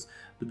War Scrolls.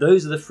 But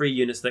those are the 3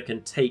 units that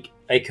can take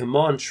a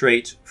command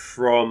trait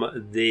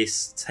from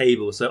this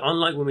table. So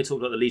unlike when we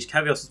talked about the Liege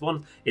Cavios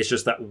one, it's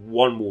just that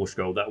one War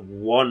Scroll, that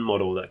one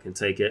model that can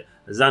take it.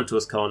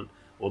 Xanthos can't,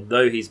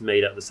 although he's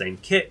made out of the same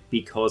kit,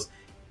 because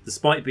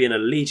despite being a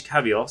Liege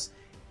Cavios,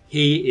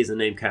 he is a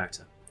named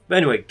character. But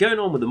anyway, going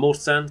on with the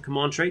Morgasts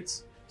command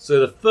traits. So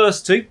the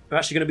first 2 are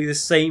actually going to be the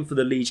same for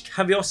the Liege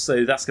Cavios.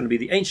 So that's going to be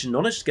the Ancient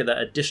Knowledge to get that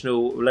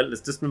additional Relentless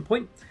Discipline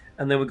point.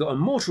 And then we've got a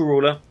Mortal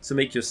Ruler to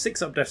make your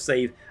 6-up death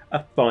save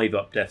a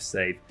 5-up death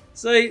save.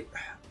 So,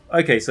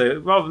 okay, so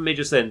rather than me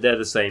just saying they're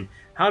the same,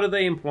 how do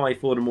they imply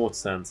for the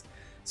Morgasts? I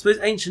suppose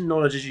Ancient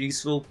Knowledge is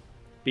useful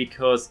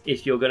because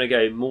if you're going to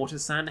go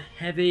Morgasts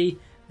heavy,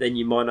 then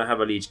you might not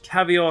have a Liege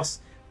Cavios,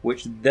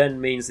 which then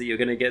means that you're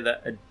going to get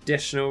that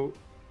additional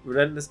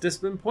Relentless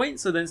Discipline point,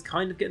 so then it's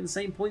kind of getting the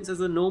same points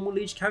as a normal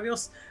Liege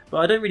Cavios, but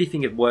I don't really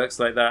think it works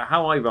like that.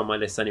 How I run my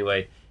list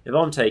anyway, if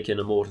I'm taking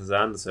a Morgasts,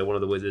 so one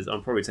of the wizards,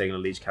 I'm probably taking a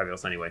Liege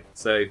Cavios anyway.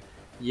 So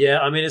yeah,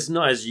 I mean, it's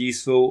not as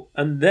useful.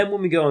 And then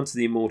when we go on to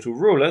the Immortal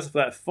Ruler, so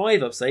that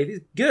 5-up save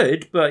is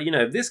good, but you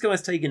know, if this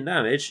guy's taking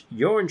damage,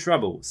 you're in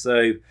trouble.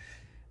 So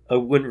I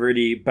wouldn't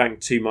really bank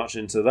too much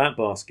into that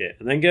basket.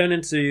 And then going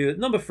into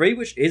number 3,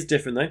 which is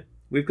different though,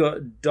 we've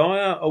got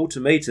Dire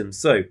Ultimatum.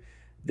 So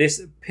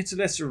this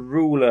pitiless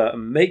ruler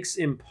makes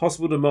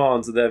impossible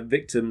demands of their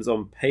victims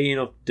on pain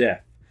of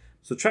death.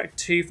 Subtract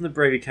 2 from the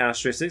bravery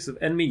characteristics of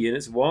enemy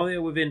units while they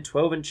are within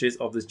 12 inches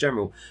of this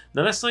general.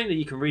 Now that's something that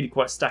you can really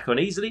quite stack on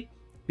easily,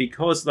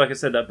 because like I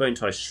said, that Bone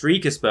Tie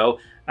Shrieker spell,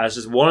 as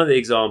just one of the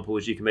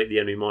examples, you can make the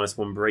enemy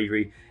 -1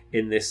 bravery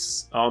in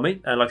this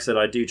army. And like I said,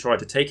 I do try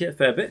to take it a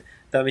fair bit.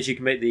 That means you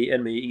can make the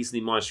enemy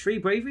easily -3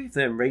 bravery if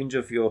they're in range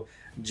of your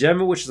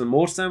general, which is a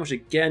Morgasts, which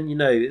again, you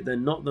know, they're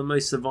not the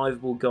most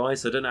survivable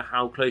guys, so I don't know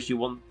how close you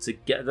want to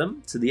get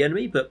them to the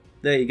enemy, but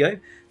there you go.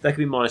 That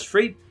could be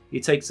 -3. You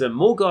take some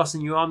Morgasts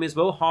in your army as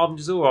well,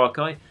 Harbingers or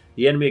Archai.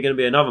 The enemy are going to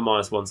be another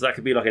 -1, so that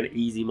could be like an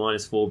easy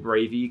 -4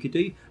 bravery you could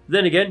do. But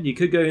then again, you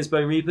could go against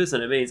Bone Reapers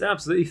and it means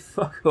absolutely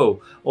fuck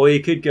all. Or you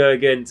could go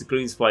against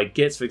Gloomspite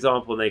Gits, for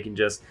example, and they can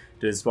just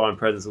do Inspiring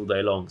Presence all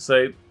day long.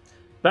 So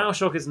Battle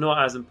Shock is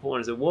not as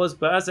important as it was,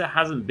 but as it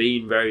hasn't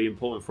been very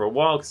important for a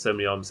while, because so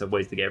many armies have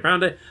ways to get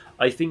around it,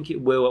 I think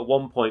it will at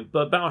one point.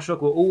 But Battle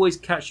Shock will always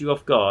catch you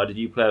off guard if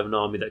you play with an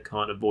army that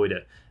can't avoid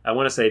it. And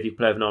when I say if you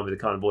play with an army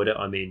that can't avoid it,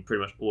 I mean pretty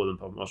much all of them,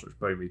 apart from Ossiarch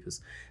Bone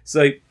Reapers.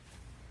 So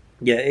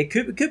yeah, it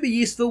could be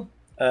useful.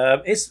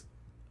 It's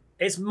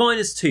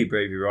 -2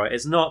 bravery, right?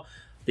 It's not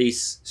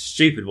these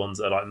stupid ones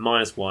that are like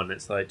 -1.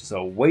 It's like just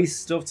a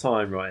waste of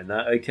time writing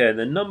that. Okay, and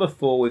then number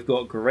 4, we've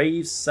got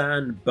Grave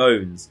Sand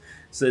Bones.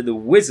 So the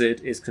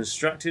wizard is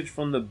constructed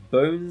from the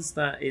bones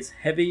that is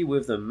heavy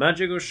with the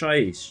magical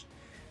shaiish.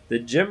 The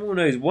general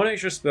knows 1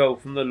 extra spell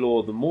from the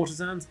lore of the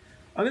Morgasts.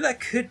 I mean, that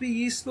could be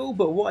useful,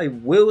 but what I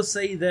will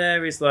say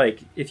there is,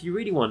 like, if you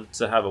really want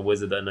to have a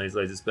wizard that knows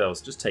loads of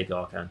spells, just take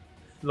Arcan.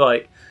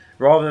 Like,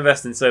 rather than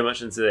investing so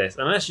much into this,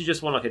 unless you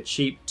just want like a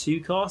cheap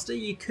 2-caster,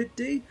 you could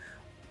do.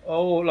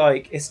 Or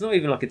like, it's not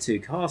even like a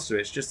 2-caster,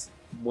 it's just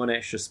 1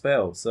 extra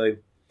spell. So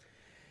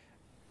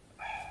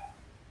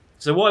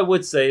what I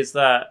would say is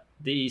that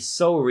the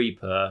Soul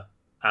Reaper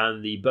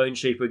and the Bone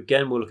Shaper,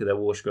 again, we'll look at their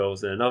War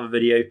Scrolls in another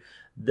video.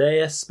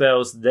 Their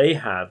spells they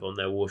have on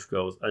their War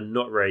Scrolls are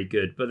not very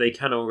good, but they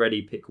can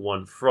already pick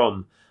 1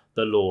 from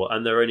the lore,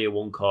 and they're only a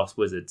 1-cast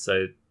wizard,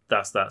 so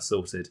that's that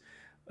sorted.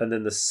 And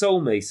then the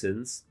Soul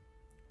Masons,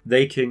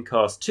 they can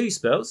cast 2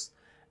 spells,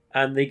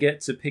 and they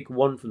get to pick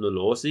 1 from the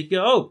lore. So you can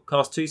go, oh,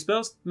 cast 2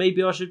 spells?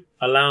 Maybe I should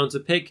allow him to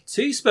pick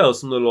 2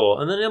 spells from the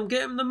lore, and then I'm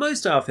getting the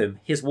most out of him.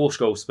 His War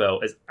Scroll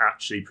spell is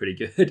actually pretty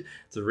good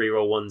to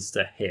reroll 1s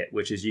to hit,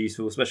 which is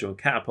useful, especially on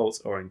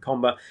catapults or in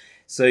combat.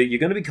 So you're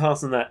going to be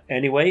casting that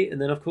anyway.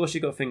 And then, of course,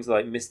 you've got things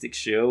like Mystic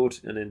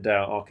Shield and in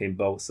doubt Arcane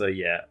Bolt. So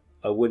yeah,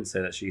 I wouldn't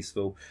say that's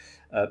useful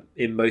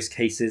in most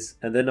cases.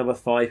 And then number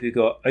 5, we've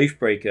got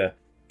Oathbreaker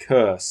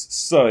Curse.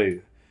 So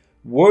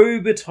woe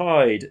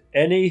betide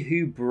any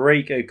who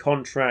break a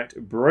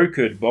contract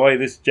brokered by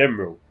this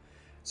general.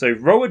 So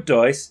roll a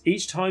dice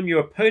each time your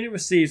opponent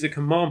receives a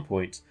command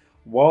point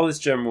while this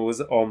general is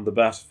on the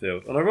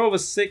battlefield. On a roll of a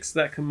 6,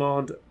 that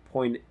command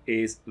point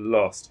is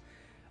lost.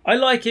 I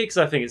like it because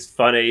I think it's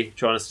funny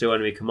trying to steal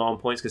enemy command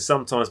points, because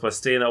sometimes by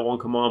stealing that 1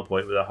 command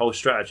point with a whole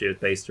strategy is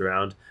based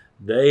around,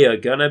 they are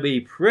going to be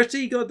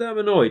pretty goddamn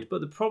annoyed.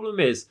 But the problem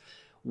is,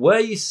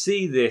 where you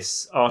see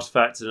this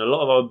artifact in a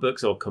lot of our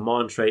books, or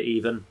command trait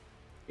even,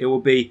 it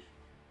will be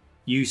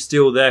you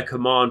steal their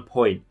command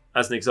point,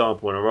 as an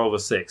example, on a roll of a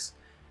 6.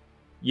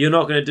 You're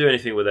not going to do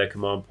anything with their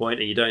command point,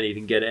 and you don't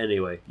even get it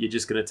anyway. You're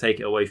just going to take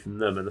it away from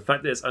them. And the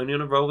fact that it's only on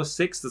a roll of a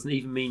 6 doesn't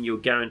even mean you're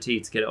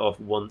guaranteed to get it off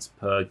once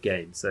per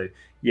game. So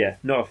yeah,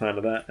 not a fan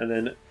of that. And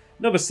then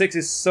number 6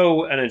 is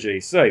Soul Energy.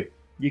 So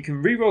you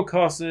can reroll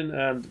casting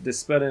and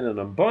dispelling and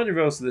unbinding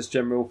rolls to this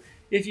general.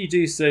 If you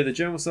do so, the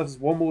general suffers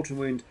 1 mortal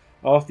wound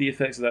after the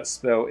effects of that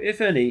spell, if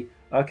any,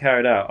 are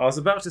carried out. I was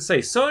about to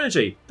say, soul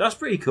energy. That's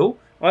pretty cool.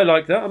 I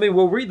like that. I mean,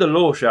 we'll read the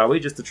lore, shall we,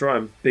 just to try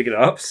and pick it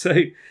up. So,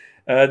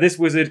 this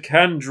wizard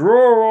can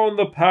draw on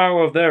the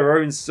power of their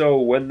own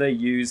soul when they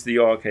use the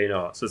arcane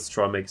arts. So let's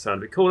try and make it sound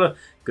a bit cooler,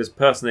 because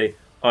personally,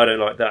 I don't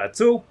like that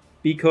at all,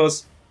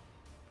 because,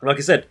 like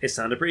I said, it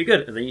sounded pretty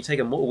good. And then you take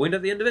a mortal wound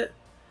at the end of it.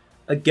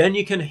 Again,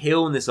 you can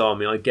heal in this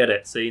army, I get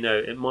it. So, you know,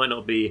 it might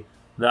not be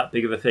that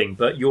big of a thing,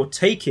 but you're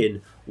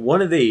taking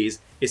one of these,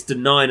 it's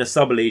denying a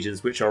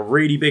sub-allegiance, which are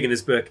really big in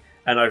this book,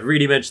 and I've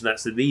really mentioned that,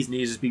 so these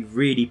need to be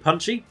really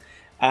punchy.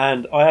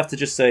 And I have to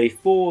just say,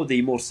 for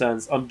the Mortal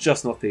Sands, I'm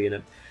just not feeling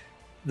it.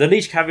 The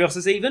Leech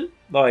Cavios's even,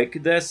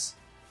 like, there's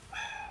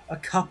a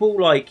couple,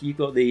 like, you've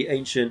got the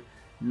Ancient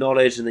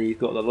Knowledge, and then you've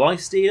got the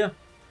Lifestealer,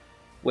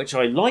 which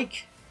I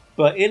like,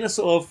 but in a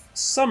sort of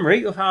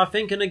summary of how I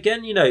think, and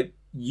again, you know,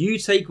 you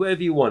take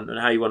whatever you want and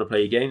how you want to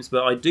play your games,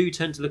 but I do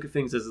tend to look at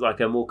things as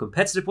like a more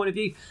competitive point of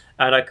view,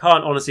 and I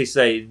can't honestly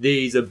say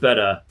these are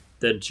better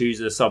than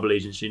choosing a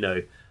sub-allegiance, you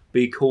know.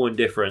 Be cool and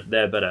different,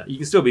 they're better. You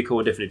can still be cool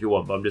and different if you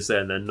want, but I'm just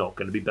saying they're not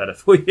going to be better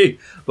for you.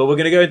 But we're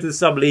going to go into the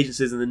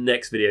sub-allegiances in the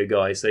next video,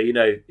 guys. So, you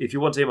know, if you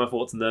want to hear my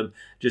thoughts on them,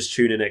 just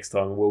tune in next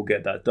time and we'll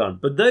get that done.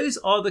 But those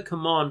are the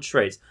command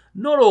traits.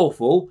 Not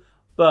awful,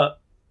 but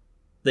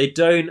they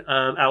don't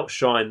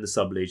outshine the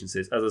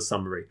sub-allegiances as a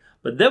summary.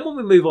 But then when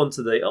we move on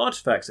to the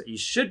artifacts that you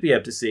should be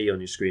able to see on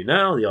your screen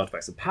now, the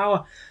artifacts of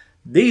power,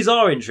 these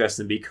are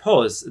interesting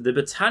because the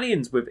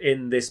battalions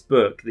within this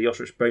book, the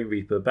Ossiarch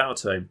Bonereapers Battle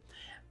Tome,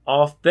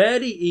 are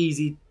fairly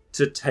easy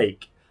to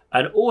take.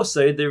 And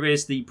also there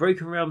is the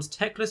Broken Realms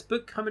tech list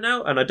book coming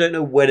out, and I don't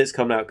know when it's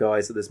coming out,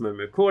 guys, at this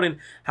moment of recording.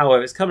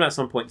 However, it's coming out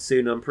some point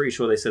soon. I'm pretty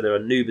sure they said there are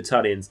new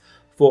battalions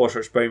for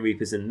Ossiarch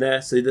Bonereapers in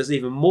there, so there's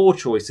even more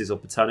choices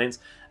of battalions,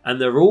 and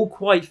they're all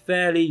quite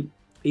fairly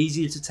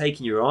easy to take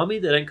in your army.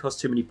 They don't cost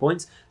too many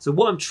points. So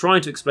what I'm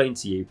trying to explain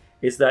to you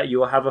is that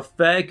you'll have a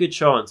fair good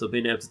chance of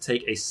being able to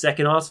take a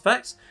second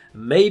artifact,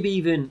 maybe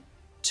even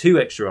 2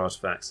 extra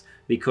artifacts,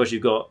 because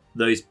you've got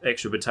those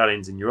extra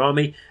battalions in your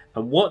army.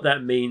 And what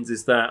that means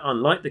is that,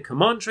 unlike the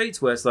command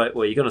traits, where it's like,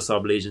 well, you're going to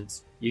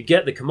sub-allegiance, you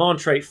get the command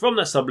trait from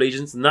that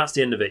sub-allegiance, and that's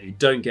the end of it. You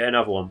don't get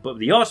another one. But with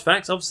the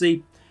artifacts,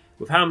 obviously,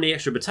 with how many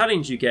extra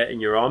battalions you get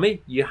in your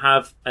army, you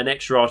have an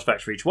extra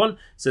artifact for each one.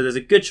 So there's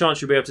a good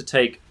chance you'll be able to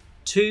take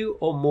 2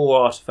 or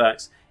more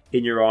artifacts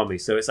in your army.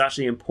 So it's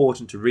actually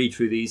important to read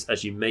through these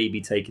as you may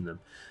be taking them.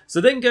 So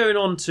then going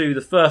on to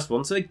the first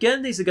one. So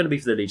again, these are going to be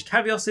for the Leech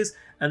Cavios's,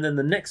 and then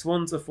the next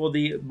ones are for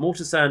the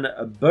Mortal Sand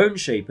Bone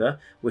Shaper,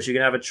 which you're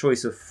going to have a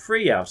choice of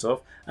 3 out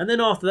of. And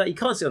then after that, you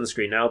can't see it on the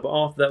screen now, but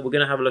after that, we're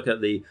going to have a look at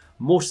the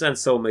Mortal Sand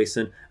Soul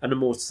Mason and the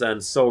Mortal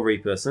Sand Soul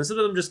Reaper. So instead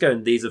of them just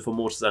going, these are for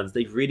Mortal Sands,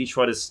 they've really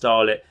tried to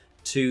style it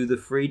to the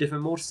 3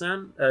 different Mortal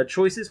Sand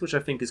choices, which I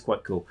think is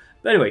quite cool.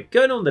 But anyway,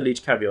 going on the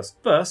Leech Cavios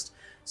first.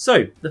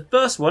 So the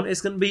first one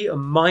is going to be a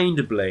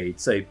Mind Blade.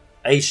 So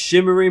a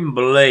shimmering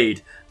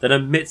blade that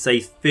emits a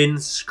thin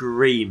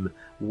scream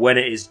when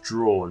it is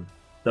drawn.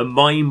 The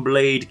Mind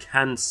Blade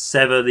can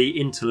sever the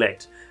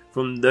intellect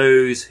from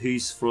those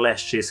whose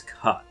flesh is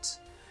cut.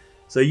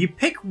 So you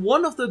pick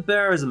one of the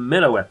bearer's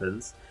melee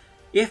weapons.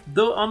 If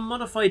the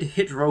unmodified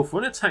hit roll for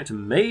an attack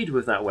made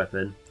with that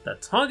weapon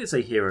that targets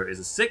a hero is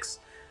a 6,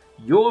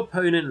 your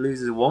opponent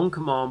loses 1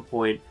 command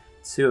point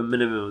to a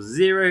minimum of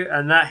 0,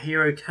 and that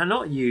hero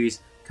cannot use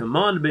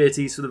command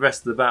abilities for the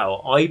rest of the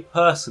battle. I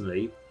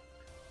personally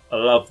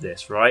love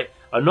this, right?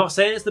 I'm not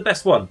saying it's the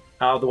best one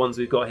out of the ones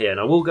we've got here, and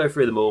I will go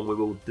through them all and we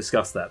will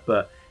discuss that,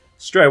 but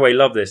straight away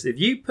love this. If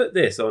you put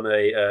this on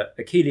a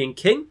Achillean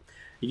King,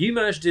 if you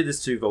manage to do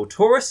this to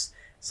Volturus,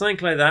 something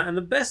like that, and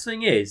the best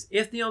thing is,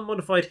 if the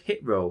unmodified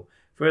hit roll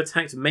for an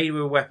attack made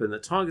with a weapon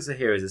that targets a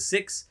hero is a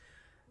 6,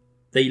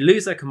 they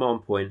lose that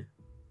command point,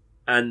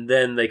 and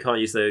then they can't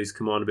use those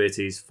command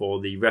abilities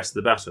for the rest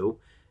of the battle.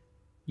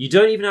 You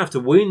don't even have to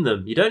wound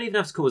them. You don't even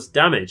have to cause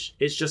damage.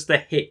 It's just a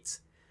hit.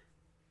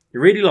 You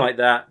really like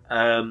that.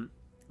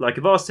 Like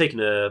if I was taking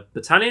a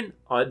battalion,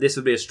 this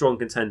would be a strong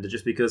contender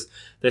just because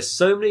there's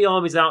so many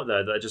armies out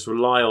there that just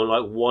rely on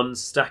like one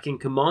stacking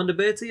command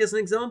ability as an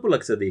example.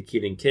 Like I said, the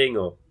Achillean King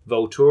or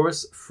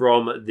Volturus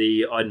from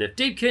the Idoneth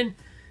Deepkin.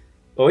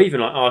 Or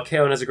even like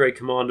Archaon has a great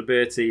command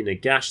ability,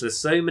 Nagash. There's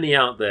so many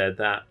out there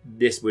that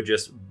this would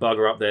just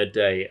bugger up their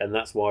day, and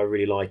that's why I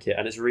really like it.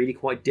 And it's really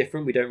quite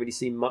different. We don't really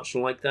see much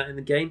like that in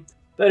the game.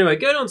 But anyway,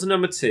 going on to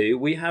number 2,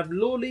 we have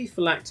Lawley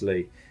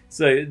Phylactery.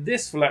 So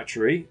this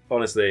phylactery,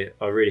 honestly,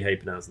 I really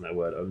hate pronouncing that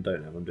word. I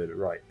don't know if I'm doing it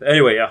right. But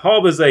anyway, it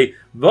harbours a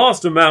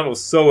vast amount of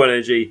soul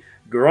energy,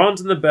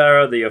 granting the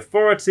bearer the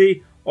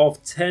authority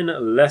of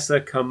 10 lesser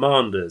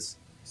commanders.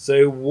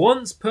 So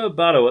once per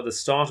battle at the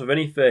start of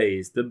any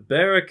phase, the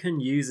bearer can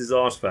use his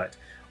artifact.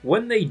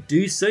 When they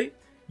do so,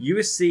 you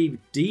receive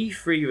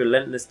D3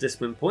 relentless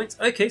discipline points.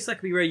 Okay, so that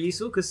can be very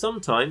useful because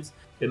sometimes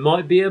it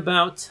might be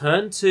about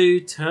turn 2,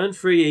 turn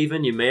 3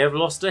 even. You may have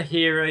lost a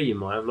hero, you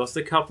might have lost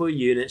a couple of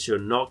units, you're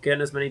not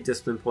getting as many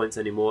discipline points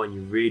anymore and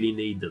you really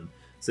need them.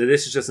 So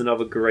this is just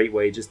another great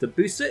way just to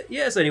boost it.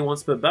 Yeah, it's only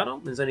once per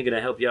battle. It's only going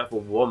to help you out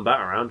for 1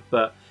 battle round,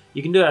 but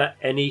you can do it at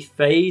any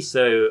phase.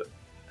 So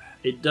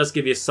it does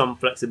give you some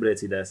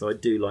flexibility there, so I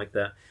do like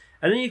that.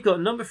 And then you've got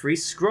number 3,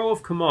 Scroll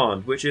of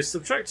Command, which is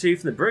subtract 2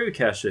 from the bravery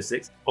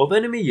characteristics of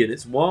enemy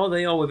units while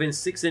they are within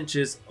 6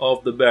 inches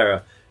of the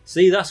bearer.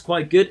 See, that's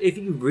quite good if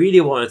you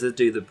really wanted to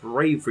do the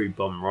bravery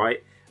bomb,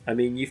 right? I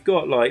mean, you've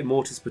got like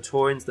Mortis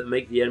Praetorians that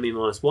make the enemy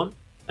 -1.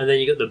 And then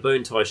you've got the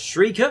Bone Tie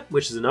Shrieker,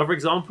 which is another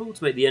example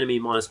to make the enemy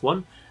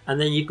 -1. And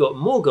then you've got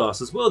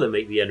Morgasts as well that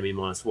make the enemy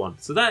 -1.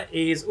 So that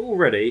is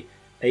already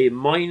a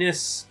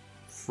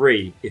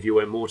 -3 if you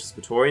went Mortis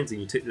Praetorians and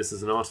you took this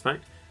as an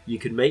artifact. You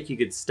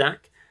could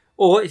stack.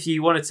 Or if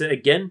you wanted to,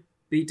 again,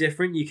 be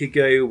different, you could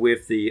go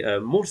with the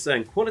Mortis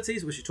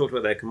qualities, which you talked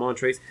about their command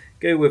traits.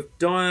 Go with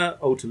Dire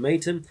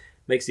Ultimatum,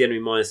 makes the enemy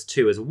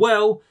 -2 as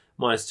well.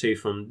 -2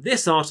 from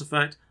this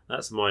artifact,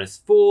 that's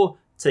 -4.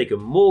 Take a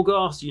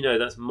Morghast, you know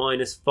that's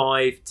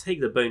 -5.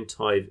 Take the Bone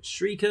Tie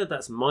Shrieker,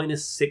 that's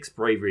 -6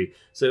 bravery.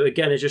 So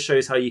again, it just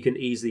shows how you can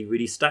easily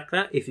really stack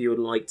that if you would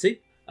like to.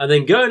 And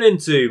then going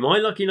into my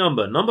lucky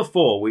number, number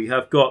 4, we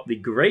have got the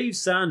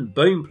Gravesand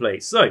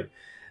Boneplate. So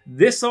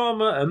this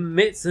armor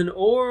emits an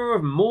aura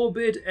of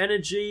morbid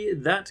energy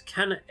that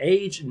can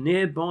age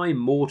nearby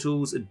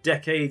mortals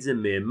decades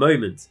in mere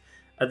moments.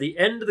 At the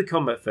end of the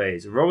combat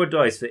phase, roll a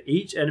dice for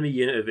each enemy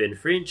unit within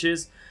 3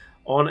 inches.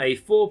 On a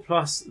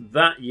 4+,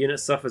 that unit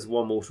suffers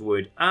 1 mortal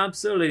wound.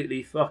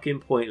 Absolutely fucking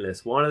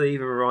pointless. Why do they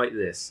even write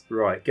this?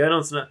 Right, going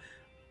on to that.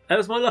 That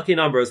was my lucky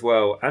number as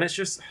well. And it's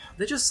just,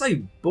 they're just so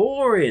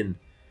boring.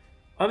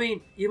 I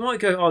mean, you might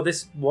go, oh,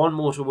 this 1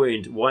 mortal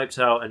wound wiped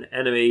out an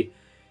enemy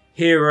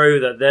hero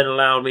that then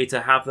allowed me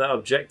to have that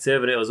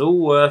objective and it was all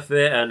worth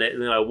it and it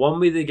won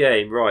me the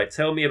game. Right,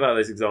 tell me about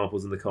those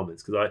examples in the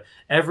comments, because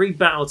every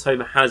battle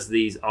tome has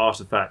these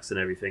artifacts and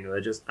everything and they're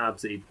just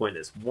absolutely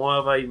pointless. Why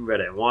have I even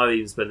read it? Why have I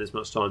even spent this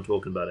much time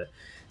talking about it?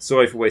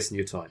 Sorry for wasting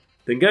your time.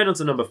 Then going on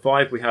to number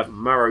 5, we have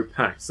Marrow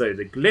Pact. So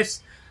the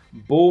glyphs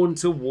born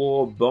to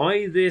war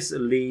by this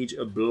liege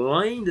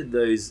blind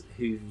those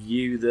who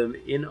view them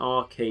in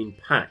arcane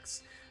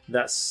pacts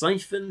that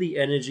siphon the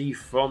energy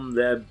from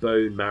their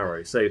bone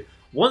marrow. So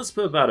once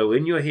per battle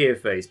in your hero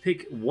phase,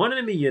 pick 1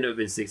 enemy unit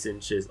within 6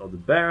 inches of the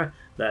bearer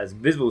that is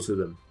visible to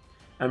them,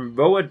 and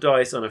roll a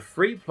dice on a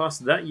 3+,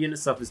 that unit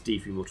suffers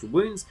D3 mortal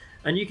wounds,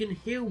 and you can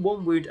heal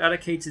 1 wound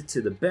allocated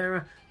to the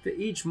bearer for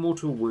each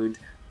mortal wound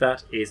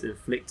that is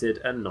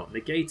inflicted and not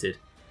negated.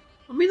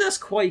 I mean, that's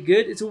quite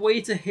good. It's a way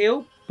to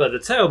heal, but the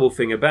terrible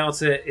thing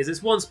about it is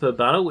it's once per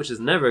battle, which is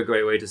never a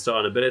great way to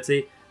start an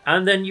ability.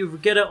 And then you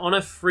get it on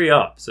a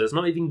 3+, so it's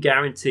not even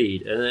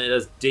guaranteed, and then it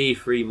does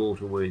D3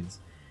 mortal wounds.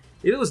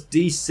 If it was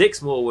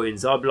D6 mortal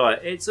wounds, I'd be like,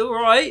 it's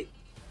alright,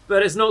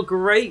 but it's not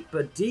great,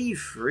 but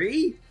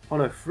D3 on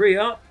a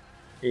 3+,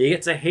 and you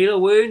get to heal a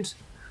wound?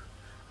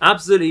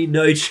 Absolutely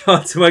no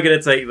chance am I going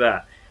to take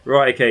that.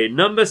 Right, okay,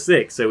 number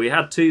 6, so we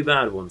had 2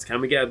 bad ones, can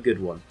we get a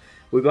good one?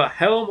 We've got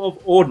Helm of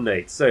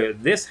Ordinate, so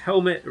this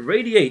helmet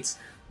radiates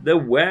the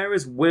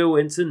wearer's will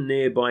into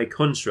nearby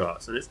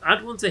constructs, and it's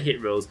add 1 to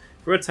hit rolls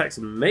for attacks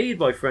made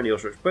by friendly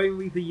Ossiarch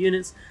Bonereaper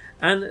units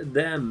and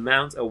their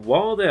mount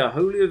while they are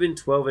wholly within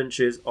 12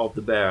 inches of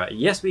the bearer.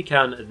 Yes, we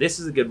can. This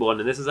is a good one,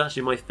 and this is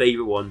actually my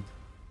favourite one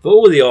for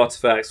all the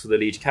artifacts for the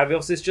Liege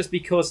Cavios, just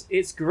because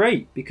it's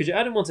great, because you're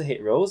adding 1 to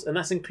hit rolls, and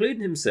that's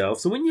including himself.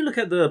 So when you look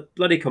at the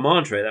bloody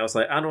command trait, that was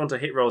like, add 1 to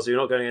hit rolls so you're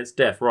not going against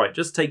death. Right,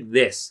 just take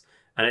this.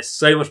 And it's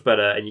so much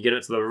better, and you get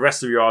it to the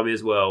rest of your army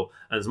as well.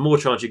 And there's more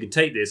chance you can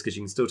take this, because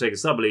you can still take a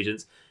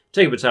sub-allegiance,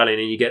 take a battalion,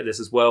 and you get this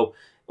as well.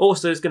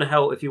 Also, it's going to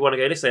help if you want to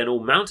go, let's say, an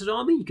all-mounted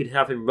army. You could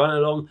have him run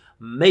along,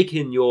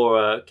 making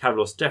your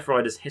Cavilos Death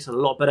Riders hit a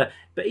lot better.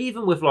 But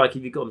even with, like,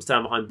 if you've got them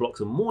stand behind blocks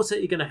of mortar,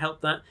 you're going to help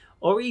that.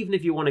 Or even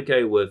if you want to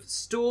go with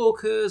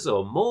Stalkers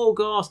or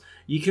Morgasts,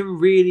 you can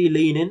really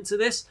lean into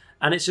this.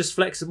 And it's just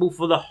flexible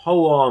for the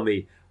whole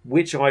army,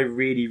 which I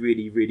really,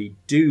 really, really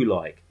do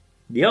like.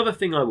 The other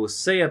thing I will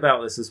say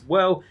about this as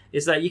well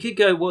is that you could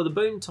go, well, the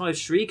Bone Tie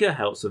Shrieker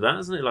helps with that,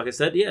 doesn't it? Like I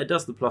said, yeah, it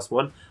does the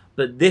 +1,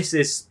 but this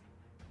is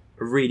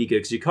really good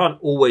because you can't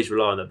always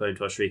rely on that Bone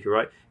Tie Shrieker,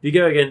 right? If you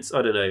go against,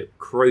 I don't know,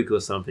 Croak or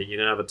something, you're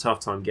going to have a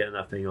tough time getting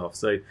that thing off.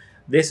 So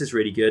this is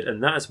really good,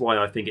 and that is why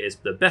I think it is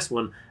the best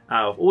one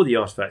out of all the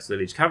artifacts of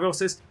the Liege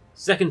Cavios.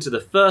 Second to the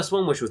first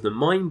one, which was the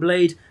Mind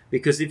Blade,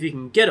 because if you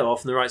can get it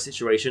off in the right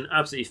situation,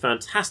 absolutely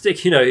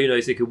fantastic. You know, who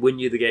knows, it could win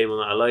you the game on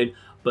that alone,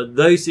 but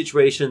those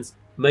situations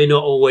may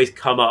not always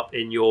come up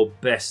in your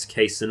best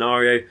case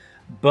scenario,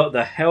 but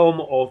the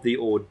Helm of the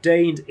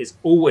Ordained is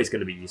always going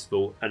to be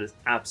useful, and it's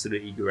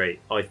absolutely great.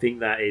 I think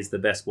that is the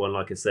best one,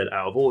 like I said,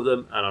 out of all of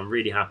them, and I'm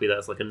really happy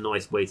that's like a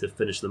nice way to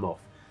finish them off.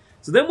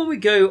 So then when we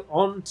go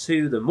on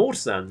to the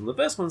Mortisans, the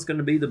first one's going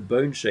to be the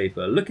Bone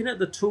Shaper, looking at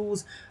the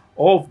tools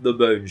of the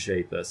Bone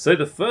Shaper. So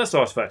the first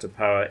artifact of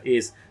power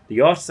is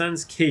the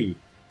Artisan's Key.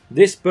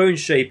 This Bone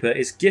Shaper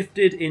is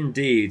gifted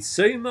indeed,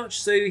 so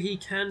much so he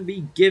can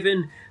be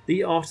given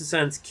the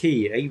Artisan's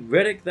Key, a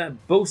relic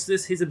that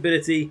bolsters his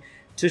ability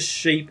to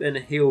shape and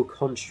heal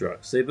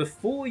constructs. So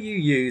before you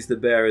use the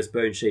Bearer's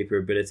Bone Shaper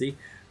ability,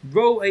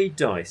 roll a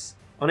dice.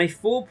 On a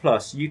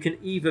 4+, you can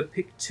either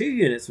pick 2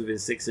 units within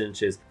 6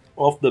 inches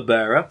of the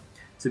Bearer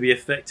to be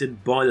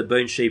affected by the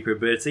Bone Shaper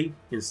ability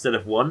instead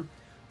of 1.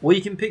 Or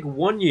you can pick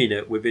 1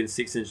 unit within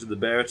 6 inches of the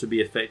bearer to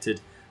be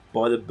affected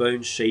by the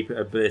Bone Shaper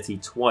ability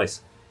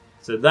twice.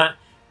 So that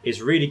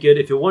is really good.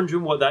 If you're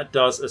wondering what that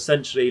does,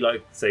 essentially,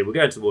 like say we'll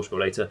go into the waterfall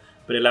later,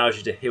 but it allows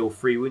you to heal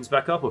 3 wounds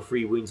back up or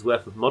 3 wounds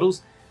worth of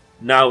models.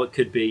 Now it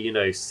could be, you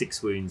know,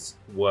 6 wounds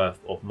worth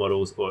of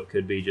models, or it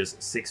could be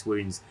just 6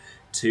 wounds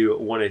to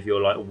one of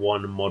your like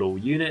 1 model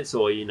units,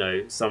 or you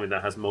know, something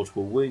that has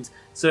multiple wounds.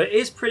 So it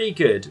is pretty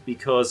good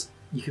because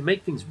you can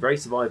make things very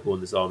survivable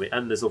in this army,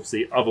 and there's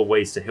obviously other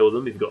ways to heal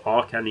them. If you've got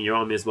Arcan in your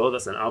army as well,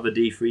 that's another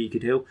D3 you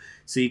could heal.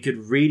 So you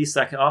could really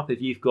stack it up.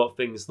 If you've got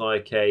things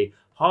like a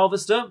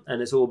Harvester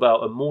and it's all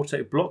about a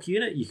Mortec block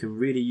unit, you can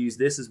really use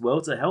this as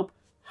well to help.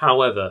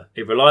 However,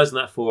 it relies on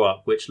that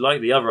 4-up, which,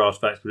 like the other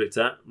artifacts we looked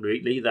at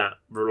lately, that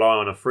rely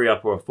on a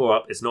 3-up or a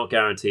 4-up, it's not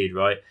guaranteed,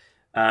 right?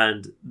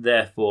 And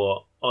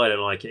therefore, I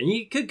don't like it. And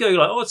you could go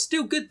like, oh, it's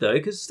still good though,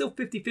 because it's still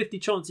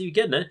 50-50 chance of you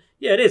getting it.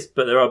 Yeah, it is,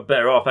 but there are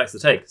better artifacts to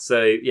take.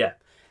 So yeah,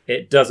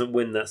 it doesn't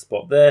win that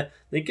spot there.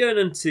 Then going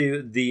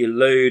into the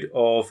load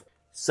of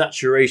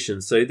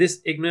saturation. So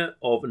this Ignite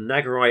of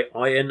Nagarite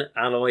Iron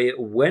alloy,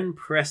 when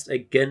pressed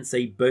against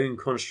a bone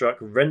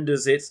construct,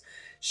 renders its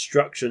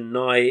structure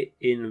nigh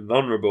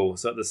invulnerable.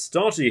 So at the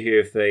start of your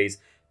hero phase,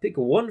 pick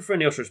 1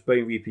 friendly Ossiarch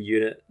Bonereaper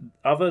unit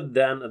other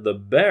than the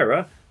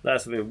bearer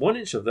that's within 1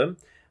 inch of them.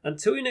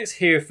 Until your next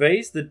hero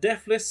phase, the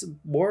Deathless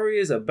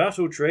Warrior's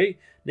battle trait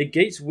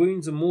negates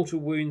wounds and mortal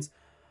wounds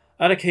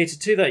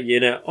allocated to that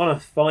unit on a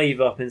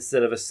 5-up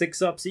instead of a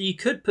 6-up. So you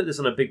could put this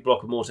on a big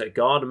block of Mortec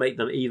Guard and make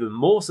them even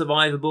more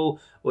survivable,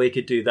 or you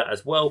could do that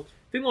as well.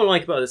 The thing I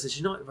like about this is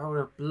you're not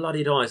rolling a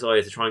bloody dice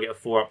either to try and get a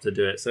 4-up to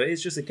do it. So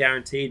it's just a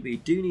guaranteed, but you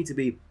do need to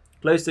be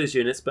close to those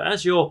units. But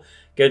as you're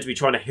going to be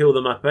trying to heal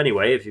them up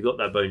anyway, if you've got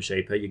that Bone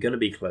Shaper, you're going to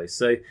be close.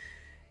 So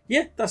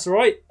yeah, that's all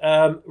right.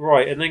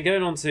 Right, and then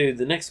going on to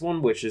the next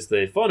one, which is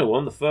the final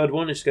one, the third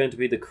one, is going to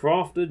be the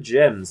Crafter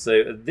Gems.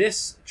 So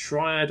this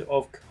triad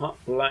of cut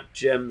black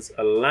gems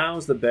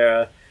allows the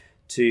bearer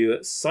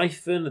to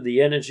siphon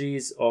the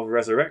energies of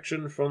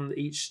resurrection from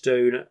each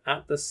stone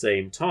at the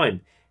same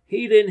time,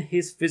 healing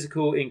his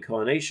physical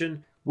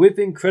incarnation with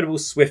incredible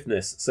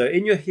swiftness. So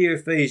in your hero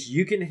phase,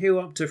 you can heal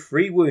up to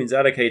 3 wounds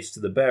allocated to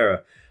the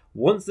bearer.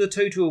 Once the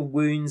total of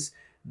wounds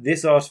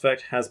this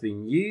artifact has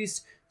been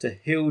used to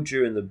heal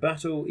during the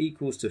battle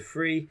equals to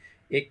 3,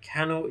 it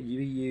cannot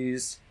be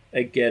used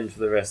again for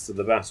the rest of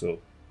the battle.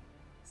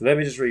 So let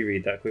me just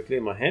reread that quickly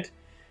in my head.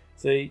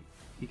 So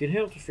you can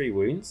heal up to 3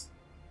 wounds,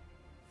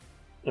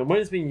 and when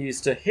it's been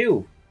used to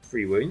heal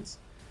 3 wounds,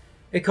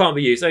 it can't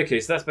be used. Okay,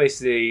 so that's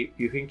basically,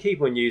 you can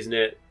keep on using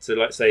it to,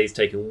 let's say he's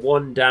taken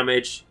 1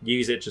 damage,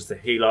 use it just to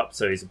heal up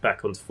so he's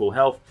back onto full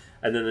health,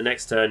 and then the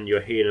next turn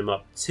you're healing him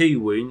up 2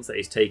 wounds that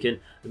he's taken,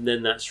 and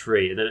then that's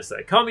 3, and then it's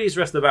like, can't be used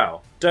the rest of the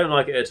battle. Don't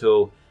like it at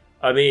all.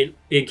 I mean,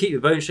 you can keep your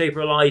Bone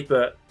Shaper alive,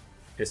 but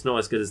it's not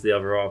as good as the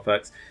other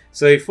artifacts.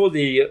 So for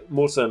the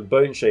Mortem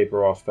Bone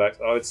Shaper artifact,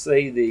 I would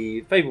say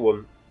the favourite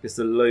one is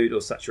the Load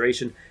of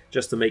Saturation,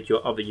 just to make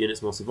your other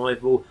units more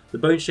survivable. The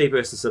Bone Shaper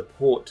is a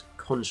support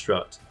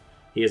construct.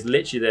 He is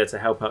literally there to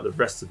help out the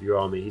rest of your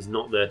army. He's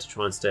not there to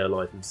try and stay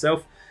alive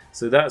himself.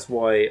 So that's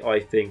why I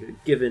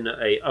think giving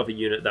a other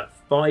unit that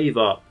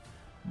 5-up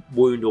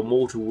wound or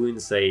mortal wound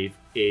save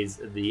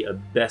is the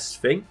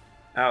best thing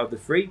out of the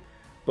 3.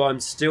 But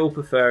I'm still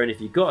preferring, if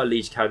you've got a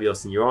Liege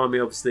Cavios in your army,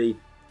 obviously,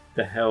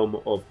 the Helm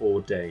of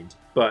Ordained.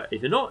 But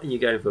if you're not and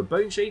you're going for a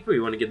Bone Shaper,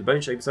 you want to get the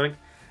Bone Shaper something,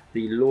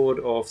 the Lord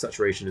of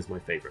Saturation is my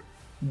favourite.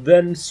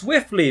 Then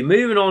swiftly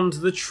moving on to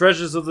the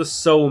Treasures of the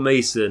Soul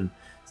Mason.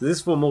 So this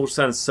is for Mortal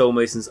Sands Soul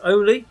Masons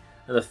only.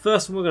 And the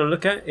first one we're going to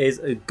look at is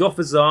a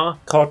Gothizzar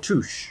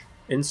Cartouche.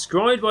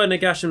 Inscribed by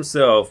Nagash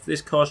himself,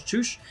 this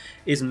cartouche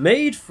is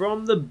made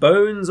from the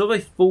bones of a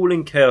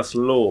fallen Chaos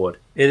Lord.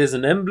 It is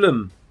an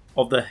emblem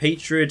of the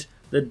hatred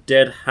the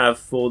dead have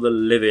for the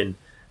living,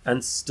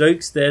 and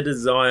stokes their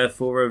desire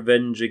for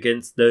revenge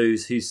against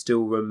those who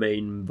still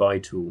remain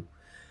vital.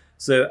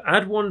 So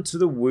add 1 to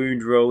the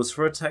wound rolls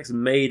for attacks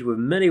made with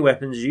many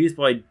weapons used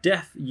by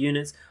death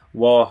units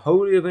while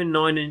wholly within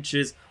 9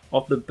 inches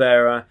of the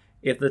bearer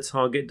if the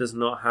target does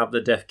not have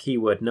the death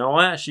keyword. Now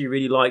I actually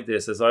really like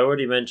this, as I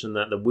already mentioned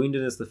that the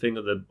wounding is the thing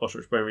that the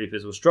Ossiarch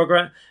Bonereapers will struggle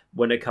at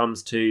when it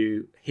comes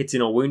to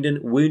hitting or wounding.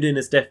 Wounding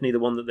is definitely the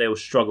one that they will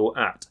struggle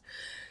at.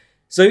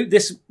 So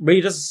this really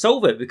doesn't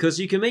solve it, because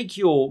you can make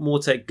your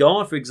Mortec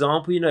Guard, for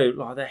example, you know,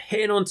 like they're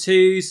hitting on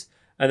 2s,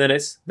 and then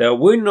they're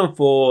wounding on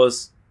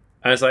 4s,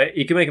 and it's like,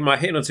 you can make them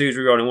like hitting on 2s,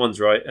 rerolling 1s,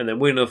 right? And then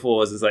wounding on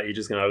 4s, it's like you're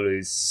just going to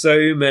lose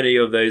so many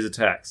of those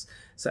attacks.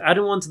 So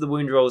adding 1 to the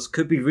wound rolls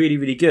could be really,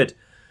 really good.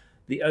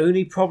 The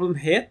only problem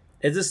here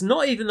is it's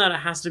not even that it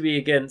has to be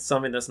against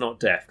something that's not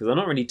death, because I'm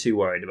not really too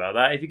worried about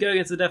that. If you go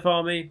against the death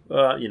army,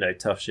 you know,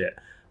 tough shit.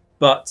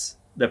 But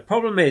the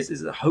problem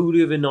is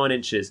wholly within 9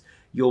 inches.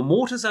 Your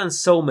Mortars and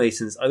Soul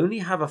Masons only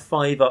have a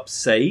 5-up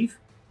save.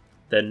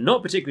 They're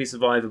not particularly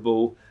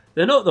survivable.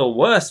 They're not the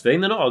worst thing.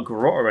 They're not a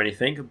grot or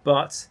anything,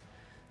 but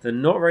they're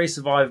not very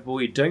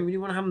survivable. You don't really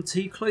want to have them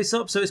too close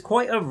up, so it's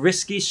quite a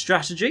risky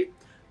strategy.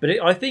 But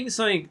I think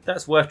something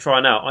that's worth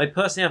trying out. I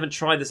personally haven't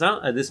tried this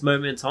out at this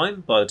moment in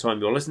time. By the time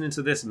you're listening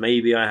to this,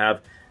 maybe I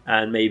have,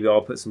 and maybe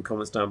I'll put some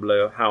comments down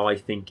below of how I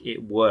think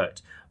it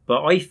worked.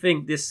 But I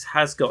think this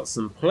has got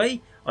some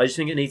play. I just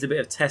think it needs a bit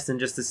of testing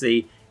just to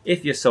see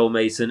if your Soul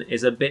Mason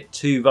is a bit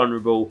too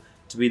vulnerable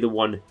to be the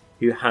one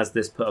who has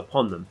this put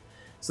upon them.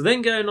 So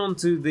then going on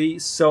to the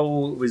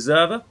Soul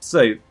Reserver.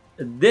 So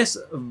this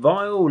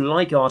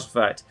vial-like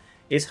artifact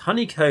is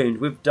honeycombed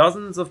with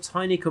dozens of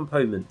tiny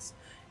components,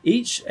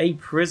 each a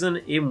prison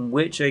in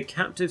which a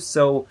captive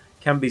soul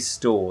can be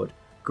stored,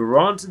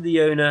 granting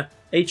the owner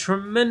a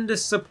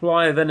tremendous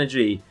supply of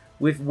energy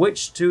with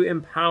which to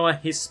empower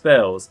his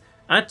spells.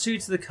 Add 2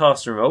 to the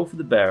casting roll for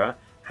the bearer.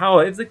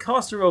 However, if the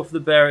casting roll for the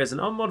bearer is an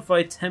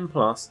unmodified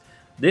 10+,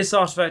 this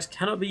artifact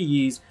cannot be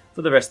used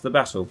for the rest of the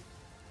battle.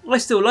 I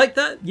still like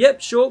that.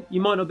 Yep, sure,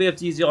 you might not be able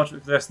to use the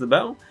artifact for the rest of the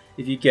battle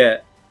if you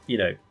get, you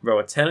know, roll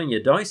a 10 on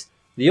your dice.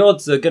 The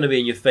odds are going to be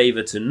in your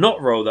favour to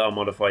not roll that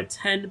unmodified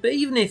 10, but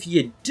even if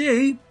you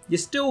do, you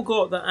still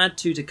got that add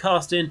 2 to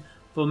casting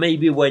for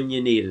maybe when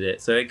you needed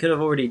it. So it could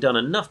have already done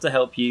enough to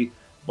help you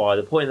by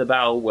the point in the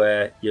battle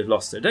where you've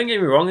lost it. Don't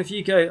get me wrong, if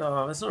you go,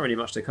 oh, there's not really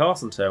much to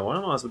cast on turn 1,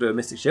 I might as well do a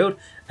Mystic Shield,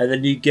 and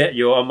then you get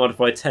your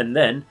unmodified 10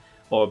 then,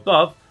 or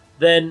above,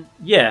 then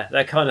yeah,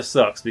 that kind of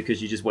sucks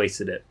because you just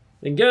wasted it.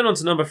 Then going on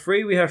to number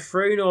 3, we have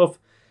Throne of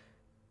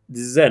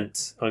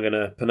Dzent, I'm going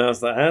to pronounce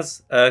that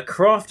as,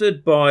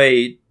 crafted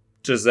by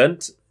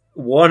Dzent,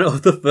 one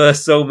of the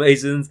first Soul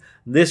Masons.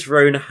 This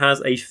throne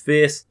has a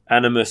fierce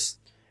animus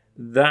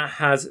that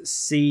has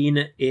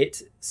seen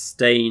it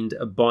stained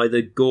by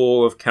the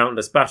gore of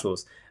countless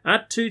battles.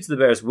 Add 2 to the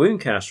bearer's wound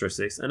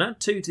characteristics and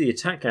add 2 to the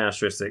attack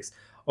characteristics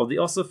of the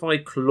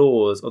ossified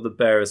claws of the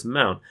bearer's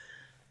mount.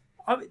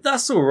 I mean,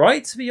 that's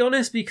alright, to be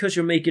honest, because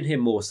you're making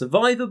him more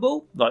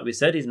survivable. Like we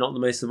said, he's not the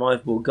most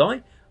survivable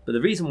guy, but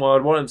the reason why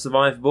I'd want him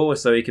survivable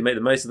is so he can make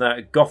the most of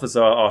that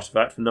Gothizzar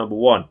artifact for number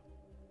 1.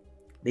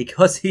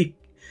 Because he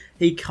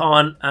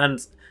can't, and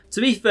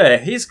to be fair,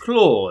 his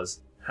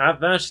claws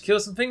have managed to kill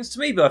some things to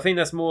me, but I think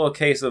that's more a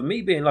case of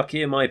me being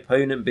lucky and my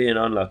opponent being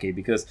unlucky,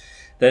 because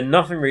they're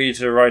nothing really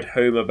to write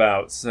home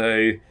about.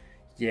 So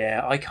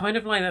yeah, I kind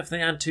of like that for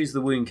the add 2 to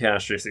the wound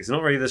characteristics.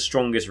 Not really the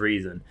strongest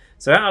reason.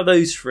 So out of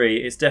those 3,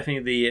 it's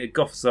definitely the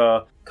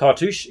Gothizzar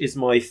cartouche is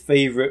my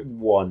favourite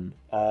one.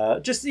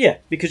 Just, yeah,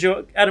 because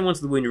you're adding 1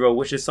 to the wound roll,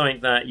 which is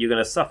something that you're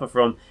going to suffer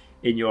from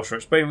in your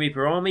Ossiarch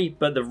Bonereaper army,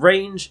 but the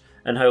range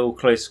and how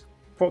close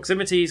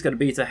proximity is going to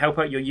be to help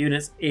out your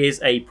units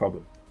is a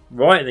problem.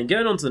 Right, and then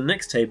going on to the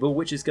next table,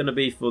 which is going to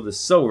be for the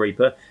Soul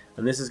Reaper,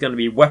 and this is going to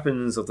be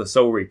weapons of the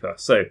Soul Reaper.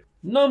 So,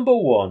 number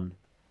 1,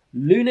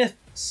 Lunith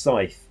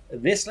Scythe.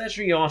 This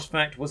legendary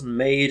artifact was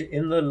made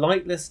in the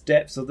lightless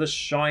depths of the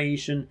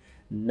Shyian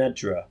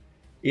Nadra.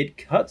 It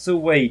cuts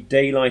away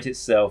daylight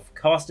itself,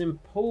 casting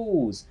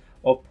pools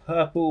of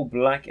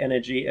purple-black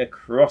energy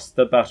across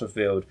the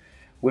battlefield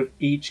with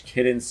each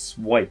killing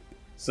swipe.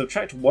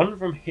 Subtract 1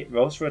 from hit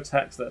rolls for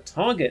attacks that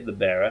target the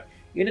bearer.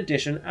 In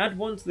addition, add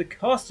 1 to the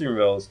casting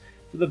rolls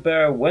for the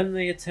bearer when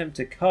they attempt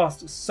to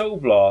cast Soul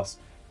Blast,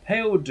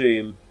 Pale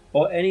Doom,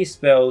 or any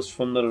spells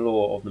from the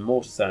lore of the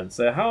Mortal Sand.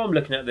 So how I'm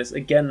looking at this,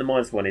 again, the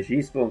 -1 is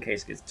useful in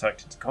case it gets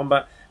attacked into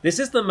combat. This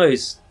is the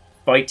most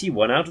fighty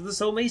one out of the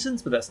Soul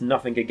Masons, but that's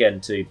nothing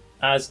again too.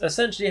 As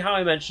essentially how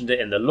I mentioned it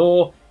in the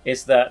lore,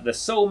 is that the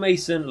Soul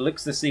Mason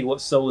looks to see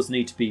what souls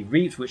need to be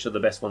reaped, which are the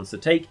best ones to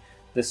take.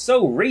 The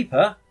Soul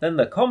Reaper, then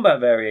the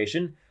combat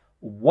variation,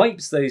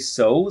 wipes those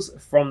souls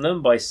from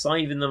them by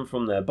scything them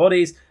from their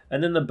bodies,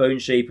 and then the Bone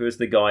Shaper is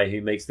the guy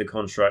who makes the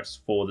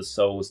constructs for the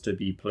souls to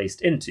be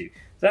placed into.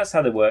 So that's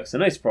how they work. So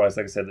no surprise,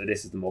 like I said, that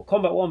this is the more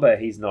combat one,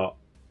 but he's not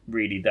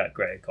really that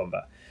great at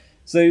combat.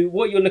 So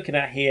what you're looking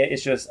at here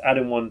is just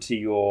adding 1 to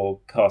your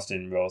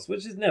casting rolls,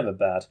 which is never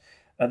bad.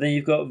 And then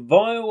you've got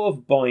Vial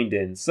of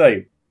Binding.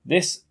 So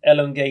this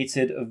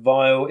elongated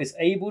vial is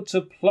able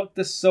to pluck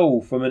the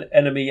soul from an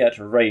enemy at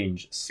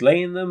range,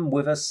 slaying them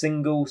with a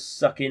single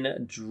sucking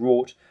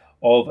draught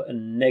of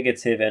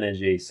negative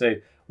energy. So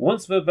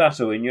once per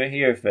battle in your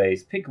hero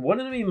phase, pick 1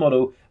 enemy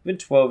model within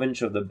 12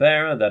 inches of the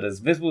bearer that is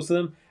visible to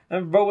them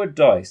and roll a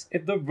dice.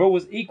 If the roll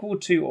is equal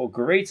to or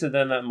greater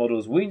than that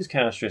model's wounds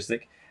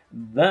characteristic,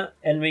 that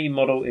enemy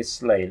model is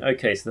slain.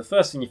 Okay, so the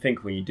first thing you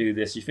think when you do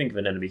this, you think of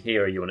an enemy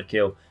hero you want to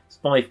kill. It's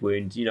 5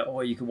 wounds, you know,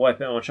 oh, you could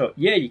wipe it on a shot.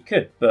 Yeah, you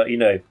could, but you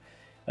know,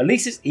 at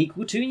least it's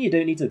equal to and you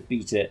don't need to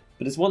beat it.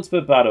 But it's once per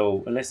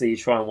battle, and let's say you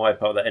try and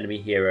wipe out that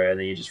enemy hero and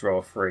then you just roll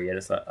a 3 and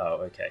it's like,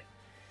 oh, okay.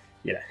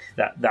 You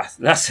know,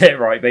 that's it,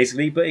 right,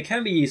 basically. But it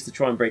can be used to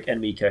try and break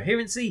enemy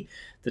coherency,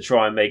 to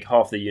try and make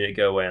half the unit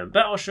go away on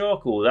battle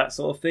shock, or that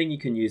sort of thing. You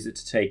can use it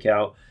to take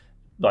out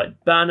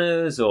like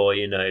banners or,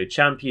 you know,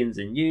 champions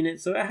and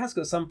units. So it has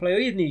got some play, or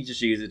even you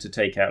just use it to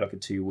take out like a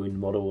 2 wound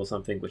model or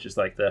something, which is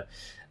like the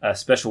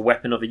special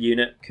weapon of a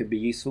unit, could be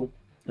useful.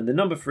 And the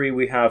number 3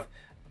 we have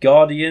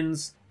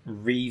Guardian's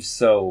Reeve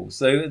Soul.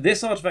 So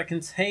this artifact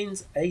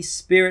contains a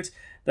spirit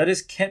that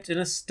is kept in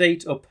a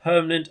state of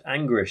permanent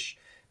anguish,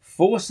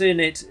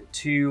 forcing it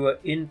to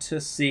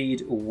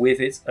intercede with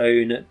its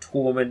own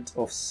torment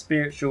of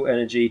spiritual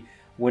energy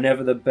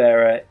whenever the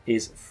bearer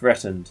is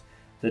threatened.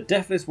 The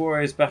Deathless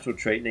Warrior's battle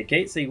trait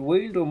negates a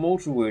wound or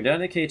mortal wound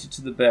allocated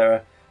to the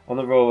bearer on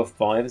the roll of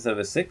 5 instead of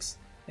a 6.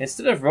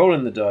 Instead of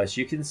rolling the dice,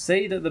 you can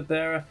say that the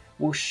bearer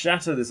will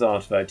shatter this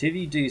artifact. If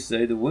you do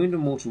so, the wound or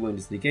mortal wound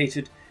is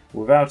negated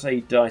without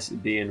a dice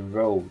being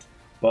rolled.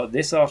 But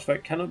this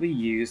artifact cannot be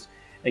used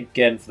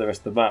again for the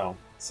rest of the battle.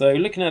 So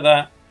looking at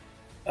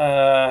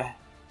that,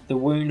 the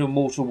wound or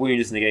mortal wound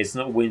is negated. It's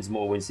not wounds,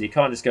 mortal wounds. So you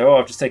can't just go, oh,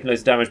 I've just taken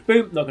loads of damage.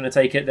 Boom, not going to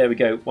take it. There we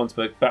go. Once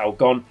per battle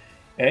gone.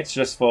 It's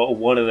just for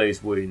one of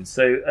those wounds.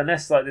 So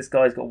unless like this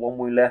guy's got 1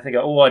 wound left, they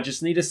go, oh, I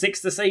just need a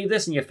 6 to save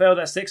this, and you fail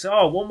that 6.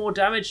 Oh, 1 more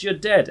damage, you're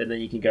dead. And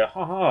then you can go,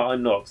 haha,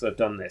 I'm not, because I've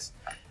done this.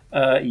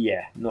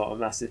 Yeah, not a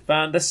massive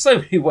fan. There's so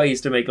many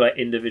ways to make like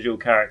individual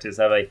characters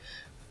have a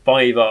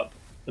 5-up,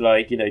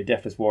 like, you know,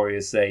 Deathless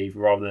Warriors save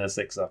rather than a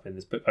 6-up in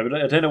this book. I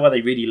don't know why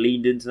they really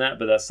leaned into that,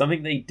 but that's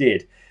something they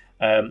did.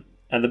 And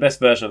the best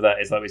version of that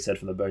is, like we said,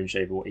 from the Bone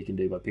Shaper, what you can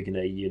do by picking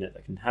a unit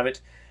that can have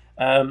it.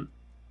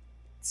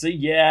 So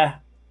yeah,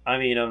 I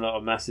mean, I'm not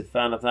a massive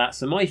fan of that.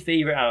 So my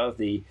favourite out of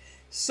the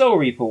Soul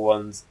Reaper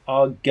ones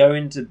are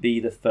going to be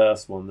the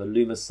first one, the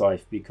Luma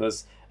Scythe,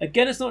 because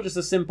again, it's not just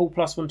a simple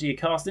 +1 to your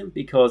casting,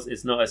 because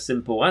it's not as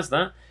simple as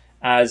that,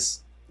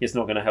 as it's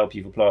not going to help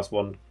you for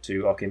 +1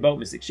 to Arcane Bolt,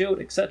 Mystic Shield,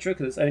 etc.,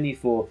 because it's only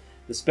for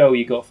the spell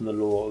you got from the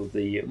lore of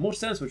the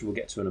Morgasts, which we'll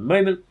get to in a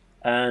moment,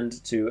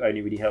 and to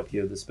only really help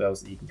you with the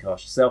spells that you can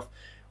cast yourself,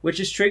 which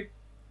is true,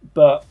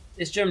 but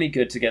it's generally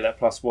good to get that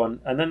 +1,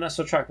 and then that's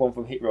subtract 1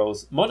 from hit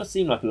rolls. Might not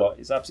seem like a lot,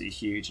 it's absolutely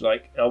huge.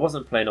 Like, I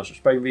wasn't playing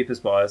Ossiarch Bonereapers,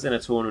 but I was in a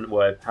tournament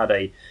where I had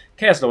a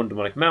Chaos Lord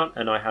Demonic Mount,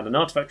 and I had an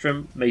Artifact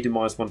Room, made him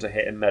 -1 to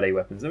hit and melee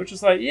weapons, which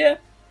was like, yeah,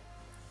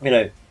 you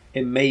know,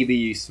 it may be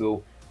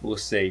useful, we'll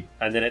see.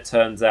 And then it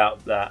turns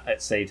out that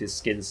it saved his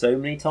skin so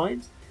many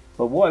times.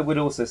 But what I would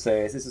also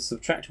say is this is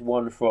subtract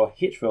 1 for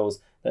hit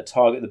rolls that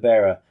target the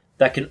bearer.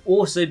 That can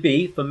also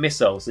be for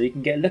missiles, so you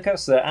can get Lookout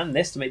Sir and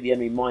this to make the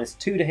enemy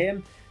 -2 to hit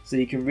him. So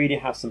you can really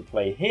have some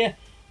play here.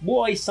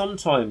 What I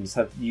sometimes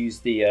have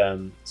used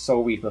the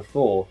Soul Reaper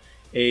for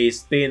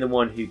is being the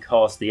one who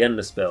casts the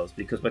Endless spells.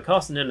 Because by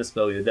casting an Endless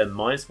spell, you're then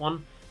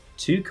 -1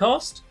 to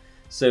cast.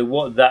 So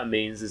what that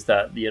means is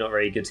that you're not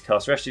very good to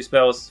cast rescue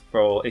spells.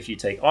 For if you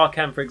take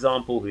Arcan, for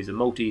example, who's a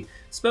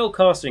multi-spell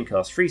caster and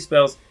casts 3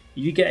 spells,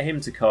 you get him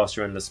to cast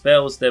your Endless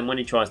spells. Then when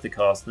he tries to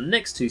cast the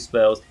next 2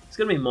 spells, it's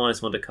going to be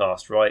 -1 to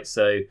cast, right?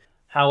 So,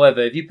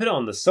 however, if you put it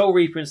on the Soul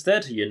Reaper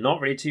instead, who you're not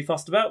really too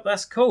fussed about,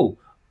 that's cool.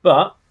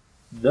 But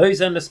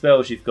those Endless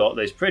spells you've got,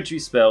 those predatory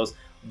spells,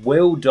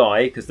 will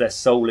die because they're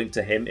soul linked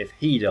to him if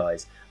he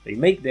dies. They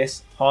make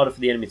this harder for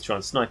the enemy to try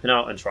and snipe him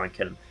out and try and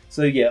kill him.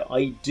 So yeah,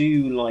 I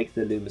do like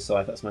the Luma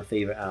Scythe. That's my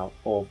favourite out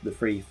of the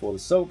 3 for the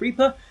Soul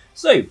Reaper.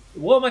 So,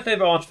 what are my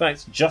favourite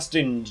artifacts just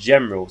in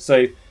general?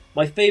 So,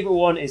 my favourite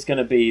one is going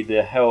to be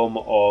the Helm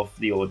of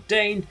the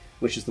Ordained,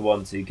 which is the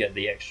one to get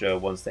the extra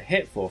ones to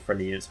hit for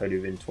friendly units wholly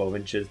within 12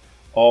 inches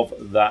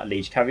of that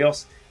Liege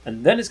Cavios.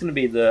 And then it's going to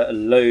be the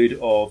Load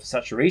of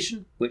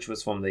Saturation, which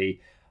was from the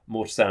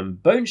Morgasts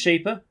Bone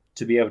Shaper,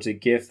 to be able to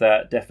give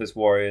that Deathless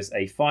Warriors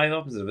a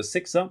 5-up instead of a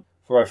 6-up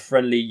for a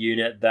friendly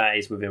unit that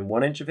is within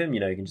 1 inch of him. You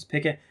know, you can just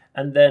pick it.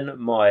 And then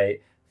my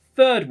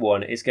third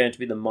one is going to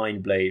be the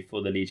Mind Blade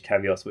for the Liege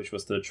Cavios, which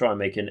was to try and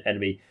make an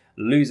enemy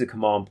lose a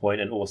command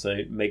point and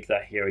also make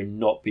that hero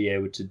not be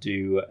able to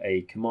do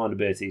a command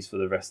abilities for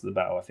the rest of the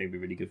battle. I think would be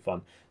really good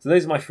fun. So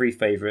those are my 3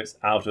 favourites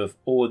out of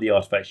all the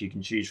artifacts you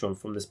can choose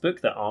from this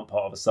book that aren't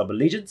part of a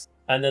sub-allegiance.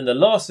 And then the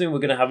last thing we're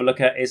going to have a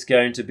look at is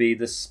going to be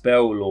the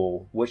spell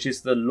lore, which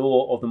is the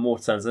lore of the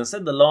Morgasts. And I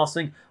said the last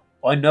thing,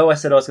 I know I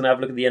said I was going to have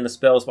a look at the end of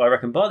spells, but I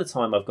reckon by the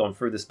time I've gone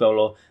through the spell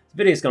lore, the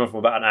video's gone on for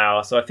about an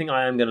hour, so I think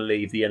I am going to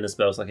leave the end of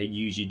spells like I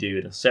usually do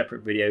in a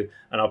separate video,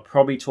 and I'll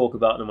probably talk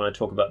about them when I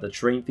talk about the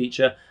terrain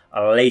feature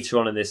later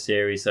on in this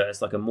series, so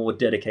it's like a more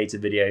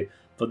dedicated video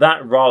for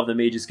that, rather than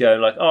me just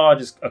going like, oh,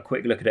 just a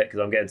quick look at it,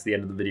 because I'm getting to the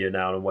end of the video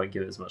now and I won't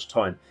give it as much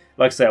time.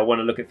 Like I say, I want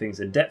to look at things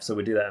in depth, so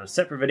we'll do that in a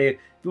separate video. If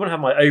you want to have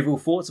my overall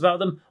thoughts about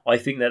them, I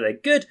think that they're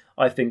good.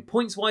 I think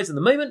points-wise at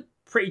the moment,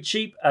 pretty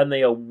cheap, and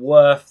they are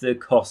worth the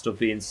cost of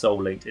being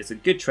soul linked. It's a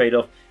good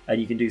trade-off,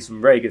 and you can do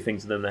some very good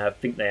things with them. I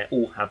think they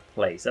all have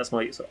place. That's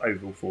my sort of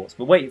overall thoughts,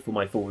 but wait for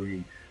my full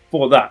review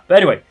for that. But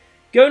anyway,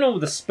 going on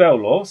with the spell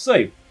lore.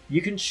 So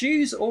you can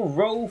choose or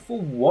roll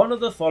for one of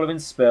the following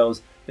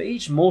spells for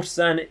each Morgasts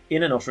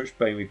in an Ossiarch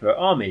Bonereaper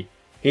army.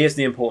 Here's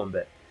the important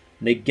bit.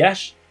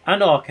 Nagash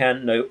and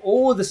Arcan know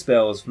all the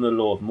spells from the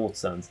lore of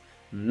Morgasts,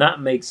 and that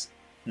makes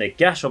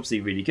Nagash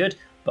obviously really good,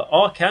 but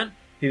Arcan,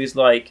 who is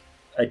like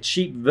a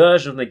cheap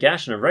version of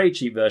Nagash and a very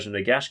cheap version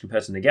of Nagash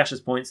compared to Nagash's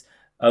points,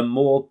 a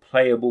more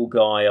playable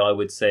guy, I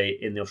would say,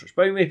 in the Ossiarch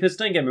Bonereapers.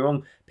 Don't get me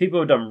wrong, people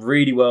have done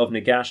really well with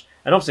Nagash,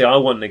 and obviously I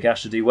want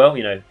Nagash to do well.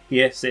 You know,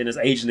 here, sitting as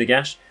Agent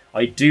Nagash,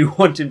 I do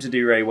want him to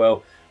do very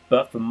well,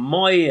 but from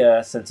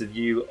my sense of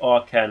view,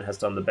 Arcan has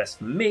done the best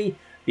for me,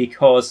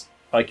 because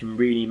I can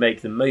really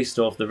make the most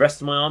of the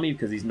rest of my army,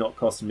 because he's not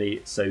costing me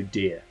so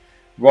dear.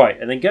 Right,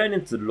 and then going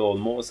into the Lore of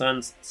Mortal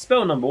Sands,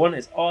 spell number 1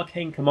 is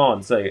Arcane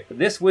Command. So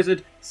this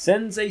wizard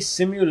sends a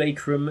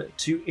simulacrum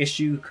to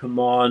issue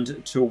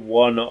command to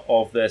one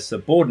of their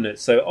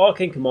subordinates. So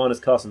Arcane Command is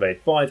cast on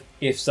Evade 5.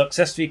 If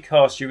successfully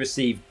cast, you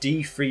receive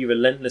D3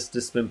 Relentless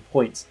Discipline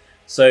points.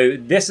 So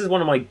this is one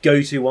of my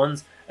go-to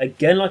ones.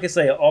 Again, like I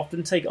say, I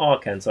often take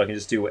Arcane, so I can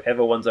just do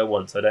whatever ones I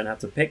want, so I don't have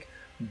to pick.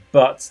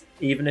 But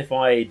even if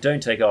I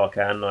don't take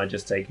Arcane, I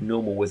just take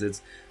normal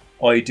wizards,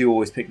 I do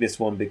always pick this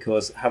one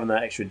because having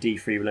that extra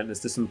D3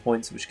 Relentless Discipline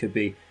points, which could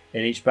be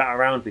in each battle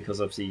round,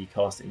 because obviously you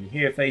cast it in your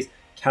hero phase,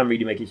 can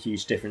really make a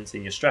huge difference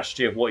in your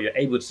strategy of what you're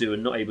able to do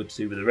and not able to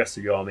do with the rest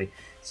of your army.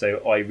 So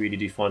I really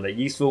do find that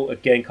useful.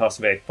 Again, cast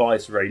of Evade 5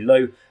 is very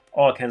low.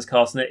 Arcane's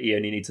casting it, he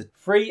only needs a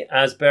 3,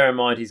 as bear in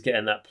mind he's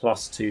getting that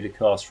 +2 to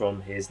cast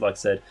from his, like I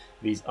said,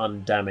 these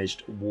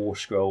undamaged War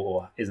Scroll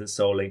or isn't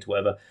soul linked,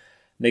 whatever.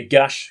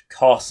 Nagash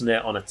casting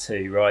it on a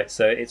 2, right?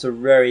 So it's a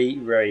very,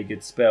 very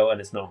good spell and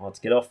it's not hard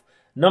to get off.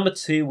 Number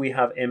 2, we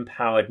have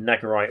Empowered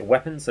Nagarite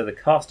Weapons. So the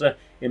caster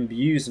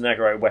imbues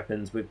Nagarite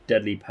weapons with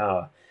deadly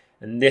power.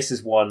 And this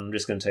is one I'm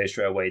just going to tell you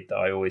straight away that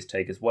I always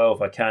take as well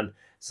if I can.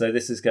 So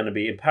this is going to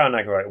be Empowered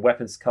Nagarite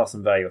Weapons,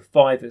 casting value of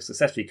 5. If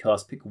successfully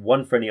cast, pick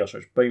one for any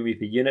Ossiarch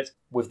Bonereaper unit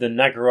with the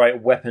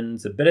Nagarite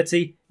Weapons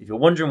ability. If you're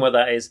wondering what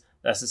that is,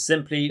 that's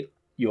simply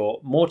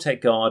your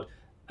Mortec Guard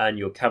and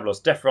your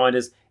Kavalos Death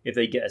Riders. If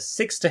they get a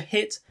 6 to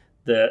hit,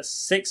 the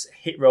 6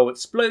 hit roll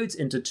explodes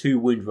into 2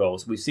 wound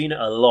rolls. We've seen it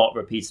a lot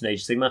repeated in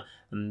Age of Sigmar,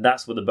 and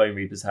that's what the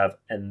Bonereapers have,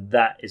 and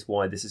that is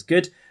why this is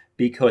good,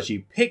 because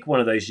you pick one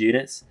of those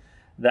units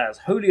that is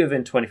wholly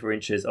within 24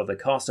 inches of the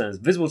caster and is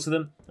visible to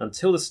them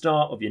until the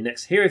start of your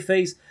next hero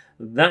phase.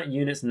 That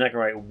unit's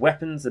Nagarite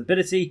Weapons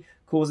ability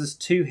causes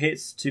 2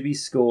 hits to be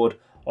scored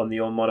on the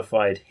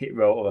unmodified hit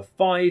roll of a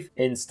 5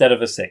 instead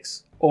of a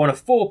 6, or on a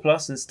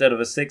 4+ instead of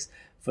a 6,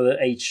 for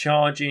a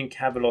charging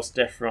Kavalos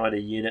Death Rider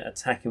unit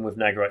attacking with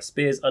Nagarite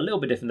Spears. A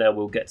little bit different there,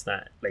 we'll get to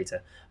that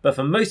later. But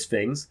for most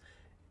things,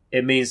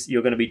 it means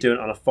you're going to be doing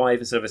it on a 5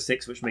 instead of a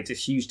 6, which makes a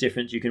huge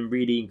difference. You can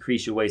really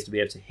increase your ways to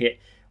be able to hit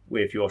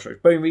with your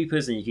Ossiarch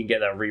Bonereapers, and you can get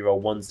that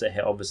reroll 1s to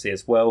hit obviously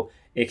as well.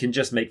 It can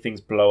just make things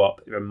blow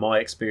up in my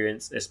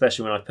experience,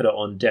 especially when I put it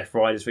on Death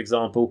Riders, for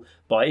example.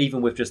 But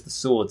even with just the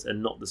swords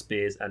and not the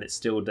spears, and it's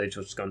still, they've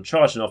just gone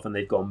charging off and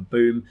they've gone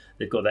boom.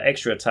 They've got that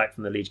extra attack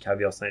from the Liege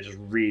Cavios, and it just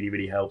really,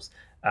 really helps.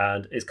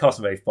 And it's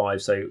casting value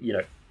 5, so, you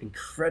know,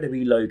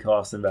 incredibly low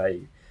casting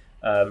value.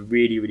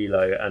 Really, really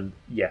low. And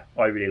yeah,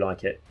 I really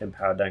like it.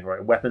 Empowered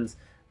Nagarite Weapons.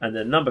 And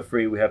then number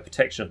 3, we have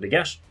Protection of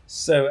Nagash.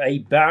 So a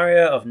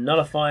barrier of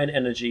nullifying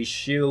energy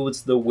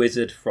shields the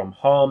wizard from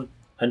harm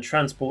and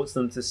transports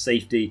them to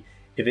safety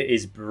if it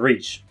is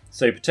breached.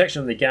 So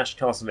Protection of Nagash,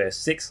 casting value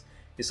 6.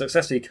 If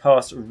successfully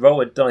cast,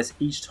 roll a dice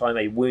each time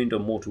a wound or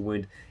mortal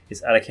wound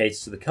is allocated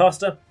to the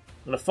caster.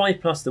 On a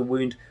 5+, the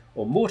wound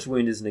or mortal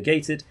wound is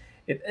negated.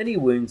 If any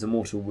wounds or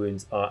mortal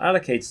wounds are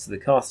allocated to the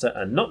caster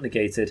and not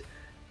negated,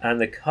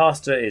 and the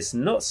caster is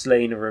not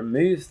slain,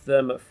 remove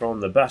them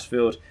from the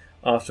battlefield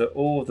after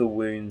all the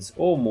wounds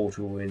or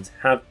mortal wounds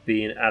have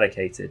been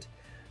allocated.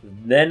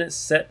 Then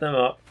set them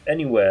up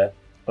anywhere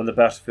on the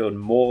battlefield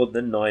more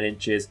than 9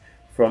 inches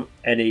from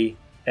any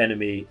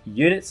enemy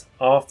units.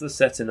 After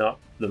setting up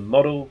the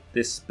model,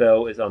 this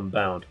spell is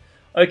unbound.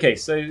 Okay,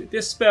 so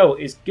this spell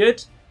is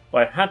good,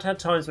 but I've had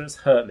times when it's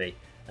hurt me.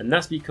 And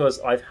that's because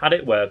I've had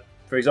it where,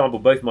 for example,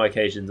 both my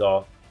occasions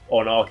are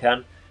on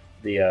Arcane,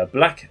 the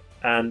black.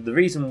 And the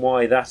reason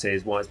why that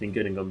is, why it's been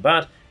good and gone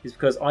bad, is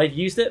because I've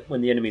used it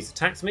when the enemies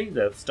attacked me.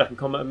 They're stuck in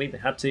combat with me, they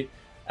had to.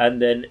 And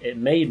then it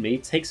made me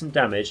take some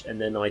damage, and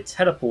then I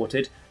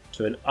teleported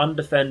to an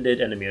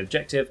undefended enemy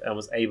objective and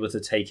was able to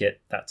take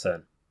it that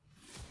turn.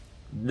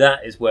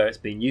 That is where it's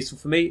been useful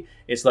for me.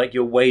 It's like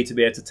your way to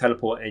be able to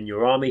teleport in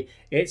your army.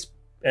 It's,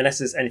 unless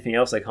there's anything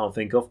else I can't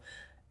think of,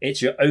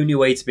 it's your only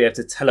way to be able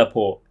to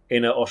teleport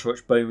in an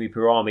Ossiarch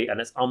Bonereaper army,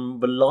 and it's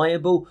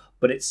unreliable,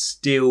 but it's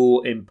still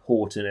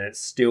important and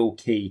it's still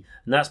key.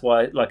 And that's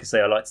why, like I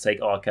say, I like to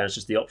take Arcane. It's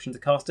just the option to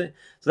cast it.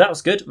 So that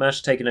was good.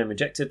 Managed to take an enemy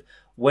objective.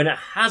 When it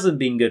hasn't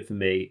been good for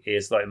me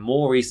is, like,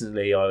 more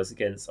recently I was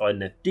against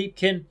Idoneth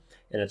Deepkin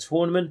in a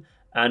tournament,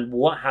 and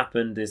what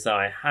happened is that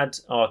I had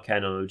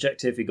Arcane on an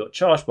objective. He got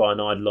charged by an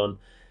Eidolon.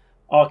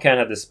 Arcane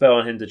had the spell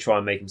on him to try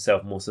and make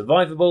himself more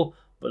survivable,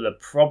 but the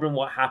problem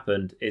what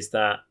happened is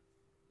that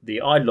the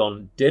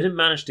Eidolon didn't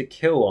manage to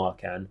kill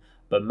Arcane,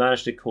 but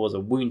managed to cause a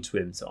wound to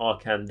him. So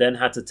Arcane then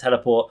had to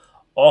teleport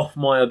off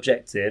my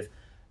objective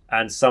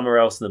and somewhere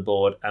else on the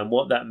board. And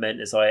what that meant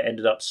is I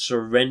ended up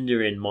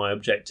surrendering my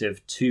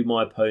objective to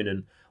my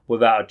opponent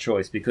without a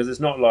choice. Because it's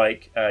not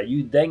like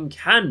you then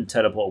can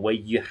teleport away,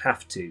 you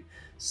have to.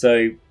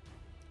 So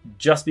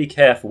just be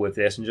careful with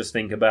this and just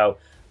think about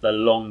the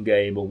long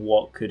game of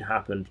what could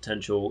happen,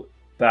 potential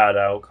bad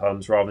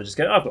outcomes, rather than just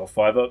going, I've got a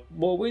 5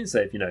 more wound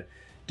save, you know.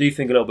 Do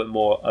think a little bit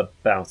more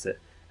about it.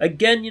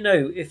 Again, you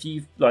know, if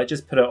you like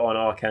just put it on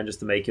Arcane just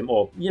to make him,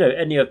 or, you know,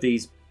 any of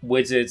these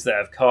wizards that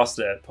have cast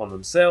it upon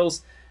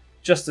themselves,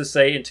 just to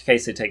say, in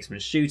case they take some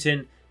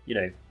shooting, you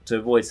know, to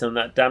avoid some of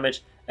that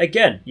damage.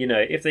 Again, you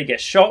know, if they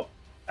get shot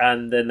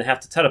and then they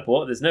have to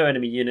teleport. There's no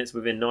enemy units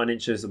within 9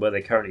 inches of where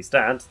they currently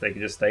stand. They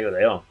can just stay where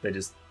they are. They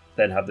just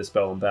then have the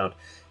spell unbound.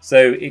 So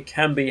it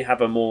can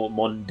have a more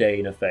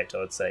mundane effect, I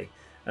would say.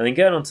 And then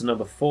going on to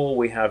number 4,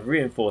 we have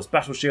reinforced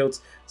battle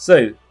shields.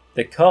 So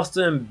the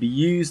caster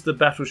imbues the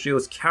battle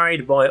shields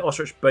carried by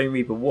Ossiarch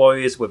Bonereaper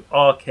warriors with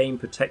arcane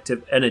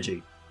protective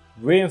energy.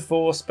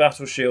 Reinforced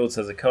battle shields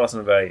has a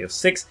casting value of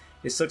 6.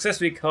 If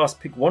successfully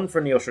cast, pick one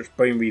friendly Ossiarch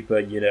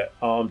Bonereaper unit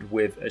armed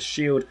with a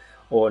shield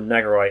or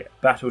Nagash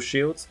battle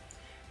shields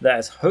that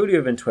is wholly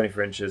within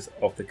 24 inches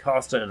of the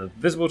caster and is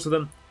visible to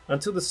them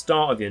until the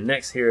start of your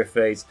next hero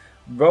phase.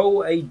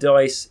 Roll a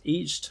dice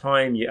each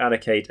time you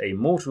allocate a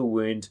mortal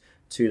wound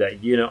to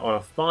that unit. On a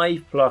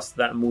 5+,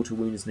 that mortal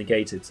wound is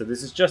negated. So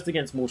this is just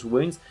against mortal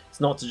wounds. It's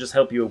not to just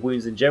help you with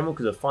wounds in general,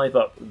 because a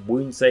 5+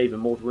 wound save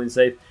and mortal wound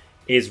save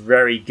is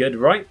very good,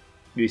 right?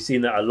 We've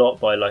seen that a lot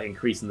by like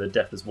increasing the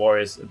Deathless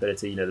Warrior's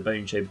ability. You know, the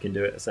Bone Shaper can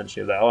do it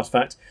essentially with that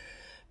artifact.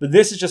 But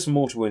this is just for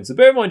mortal wounds. So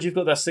bear in mind you've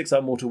got that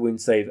 6+ mortal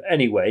wound save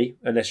anyway,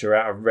 unless you're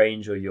out of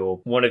range or you're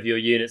one of your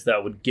units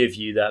that would give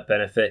you that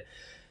benefit.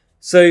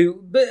 So,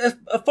 but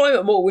a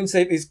 5+ mortal wound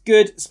save is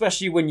good,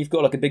 especially when you've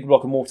got like a big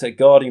block of Mortec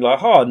guard and you're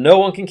like, no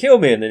one can kill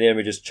me, and then the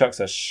enemy just chucks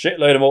a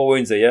shitload of mortal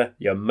wounds at you.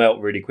 You melt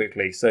really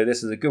quickly. So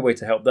this is a good way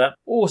to help that.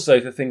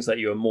 Also for things like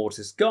your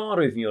Mortis Guard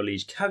or even your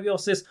Liege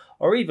Cavios's,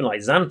 or even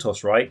like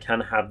Xantos, right,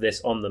 can have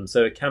this on them.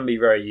 So it can be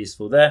very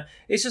useful there.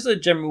 It's just a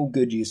general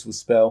good useful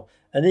spell.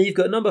 And then you've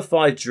got number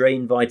 5,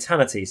 Drain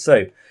Vitality.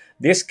 So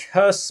this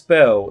cursed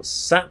spell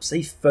saps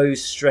a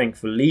foe's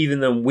strength, leaving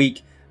them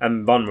weak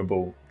and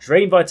vulnerable.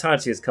 Drain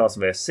Vitality is cast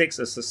via 6.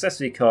 As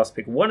successfully cast,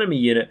 pick one enemy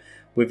unit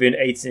within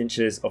 8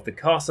 inches of the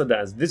caster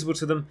that is visible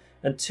to them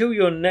until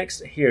your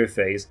next hero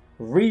phase.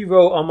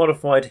 Reroll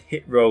unmodified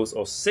hit rolls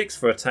of 6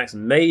 for attacks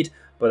made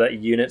by that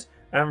unit,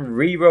 and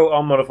reroll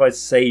unmodified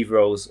save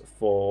rolls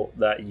for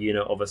that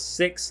unit of a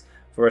 6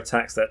 for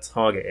attacks that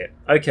target it.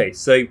 Okay,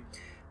 so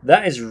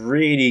that is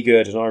really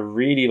good, and I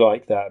really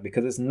like that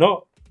because it's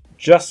not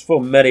just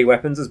for melee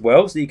weapons as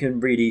well, so you can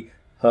really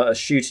hurt a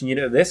shooting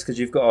unit of this because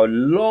you've got a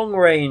long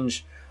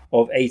range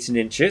of 18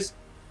 inches,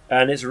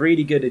 and it's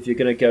really good if you're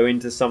going to go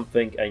into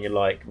something and you're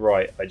like,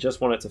 right, I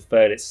just want it to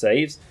fail its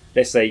saves.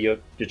 Let's say you're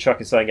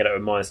chucking something at it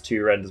with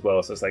 -2 rend as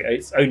well, so it's like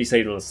it's only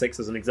saved on a 6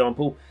 as an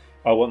example.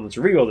 I want them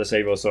to reroll the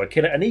save roll so I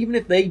kill it, and even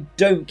if they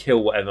don't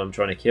kill whatever I'm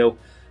trying to kill,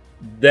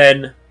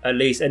 then at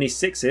least any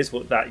 6s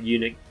what that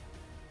unit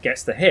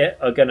gets to hit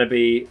are going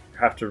to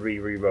have to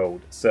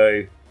re-rolled.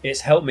 So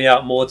it's helped me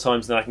out more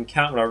times than I can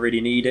count when I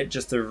really need it,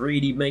 just to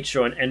really make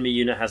sure an enemy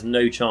unit has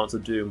no chance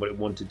of doing what it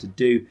wanted to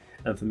do,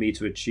 and for me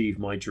to achieve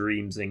my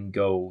dreams and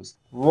goals.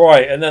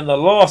 Right, and then the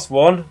last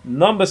one,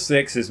 number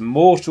 6, is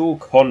Mortal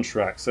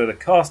Contract. So the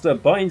caster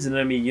binds an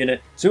enemy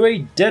unit to a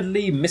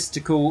deadly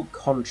mystical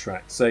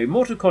contract. So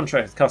Mortal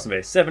Contract is cast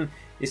via 7.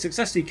 If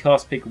successfully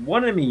cast, pick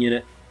one enemy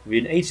unit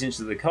within 8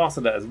 inches of the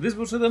caster that is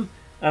visible to them,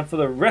 and for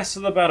the rest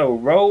of the battle,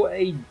 roll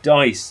a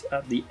dice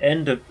at the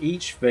end of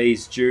each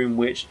phase during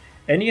which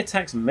any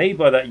attacks made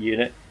by that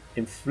unit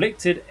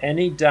inflicted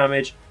any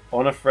damage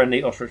on a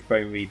friendly Ossiarch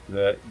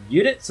Bonereaper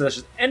unit. So that's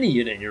just any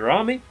unit in your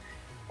army.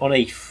 On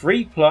a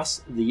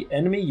 3+, the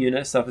enemy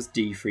unit suffers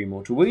D3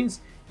 mortal wounds.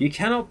 You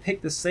cannot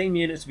pick the same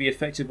unit to be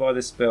affected by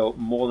this spell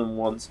more than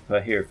once per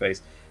hero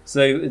phase.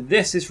 So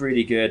this is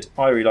really good.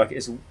 I really like it.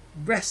 It's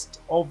rest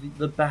of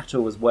the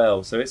battle as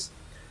well. So it's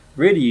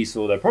really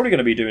useful. They're probably going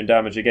to be doing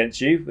damage against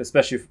you,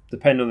 especially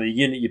depending on the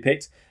unit you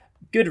picked.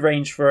 Good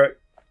range for it.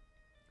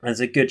 There's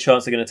a good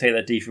chance they're going to take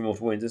that D3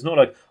 mortal wounds. It's not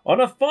like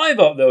on a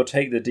 5+ they'll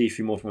take the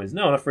D3 mortal wounds.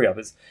 No, on a 3+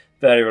 it's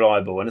fairly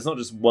reliable, and it's not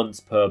just once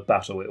per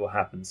battle it will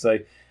happen. So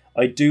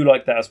I do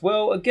like that as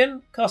well.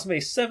 Again, casting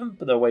base 7,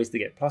 but there are ways to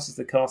get pluses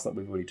to cast that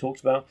we've already talked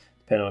about,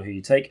 depending on who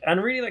you take.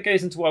 And really that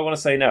goes into what I want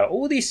to say now.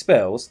 All these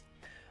spells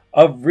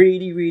are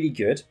really, really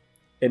good,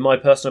 in my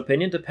personal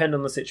opinion, depend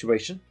on the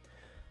situation.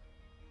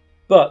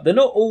 But they're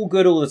not all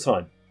good all the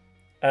time.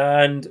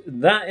 And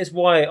that is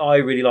why I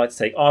really like to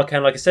take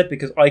Arcane, like I said,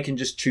 because I can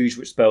just choose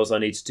which spells I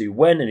need to do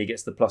when, and he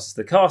gets the pluses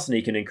to cast, and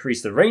he can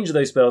increase the range of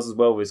those spells as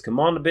well with his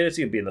command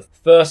ability of being the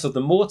first of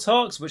the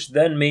Mortarks, which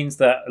then means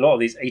that a lot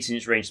of these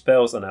 18-inch range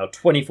spells are now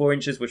 24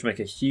 inches, which make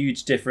a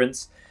huge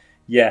difference.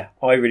 Yeah,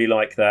 I really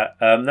like that.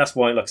 That's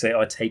why, like I say,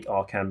 I take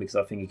Arcane, because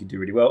I think he can do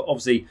really well.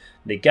 Obviously,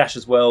 Nagash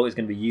as well is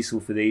going to be useful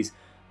for these.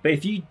 But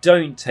if you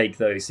don't take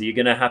those, so you're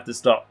going to have to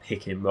start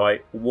picking,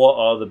 right? What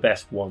are the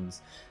best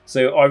ones?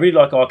 So I really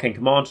like Arcane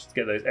Command to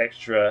get those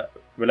extra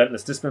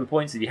Relentless Discipline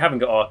points. If you haven't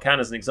got Arcane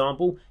as an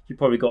example, you've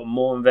probably got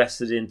more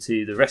invested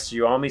into the rest of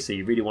your army, so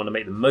you really want to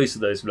make the most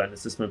of those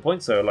Relentless Discipline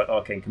points. So I like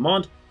Arcane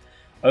Command.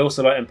 I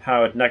also like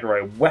Empowered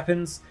Nagash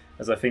Weapons,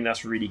 as I think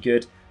that's really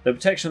good. The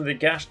Protection of the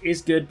Gash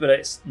is good, but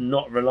it's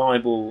not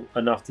reliable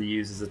enough to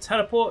use as a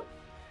teleport.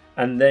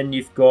 And then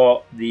you've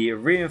got the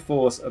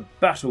Reinforced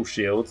Battle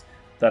Shields,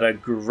 that are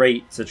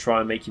great to try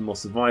and make you more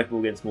survivable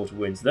against mortal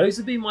wounds. Those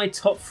would be my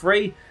top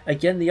 3.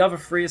 Again, the other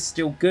 3 are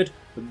still good,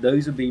 but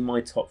those would be my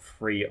top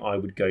 3 I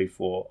would go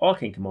for.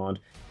 Arcane Command,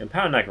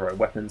 Empower Nagash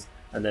Weapons,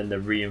 and then the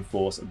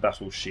reinforced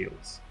battle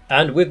shields.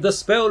 And with the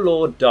spell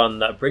lore done,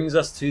 that brings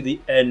us to the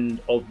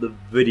end of the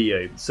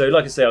video. So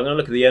like I say, I'm going to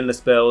look at the endless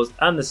spells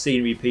and the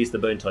scenery piece, the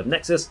Bone-Tide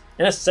Nexus,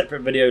 in a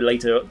separate video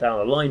later down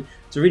the line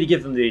to really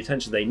give them the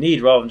attention they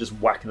need rather than just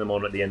whacking them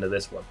on at the end of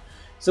this one.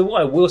 So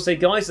what I will say,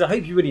 guys, is I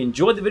hope you really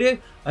enjoyed the video.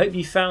 I hope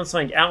you found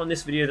something out in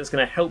this video that's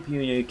going to help you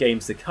in your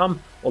games to come,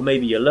 or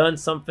maybe you learned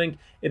something.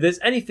 If there's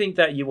anything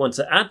that you want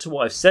to add to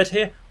what I've said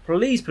here,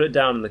 please put it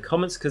down in the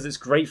comments, because it's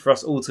great for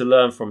us all to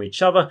learn from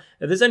each other.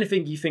 If there's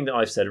anything you think that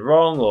I've said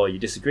wrong or you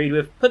disagreed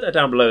with, put that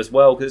down below as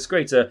well, because it's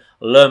great to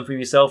learn from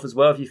yourself as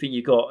well if you think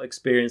you've got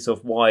experience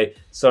of why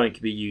something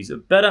could be used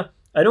better.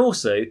 And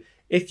also,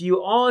 if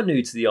you are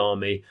new to the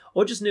army,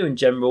 or just new in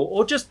general,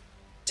 or just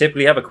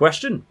typically have a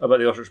question about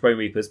the Ossiarch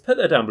Bonereapers, put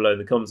that down below in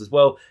the comments as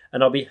well,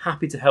 and I'll be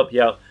happy to help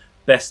you out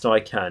best I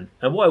can.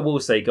 And what I will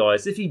say,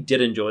 guys, if you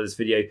did enjoy this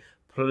video,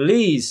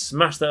 please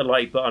smash that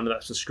like button,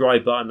 that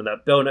subscribe button, and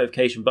that bell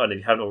notification button if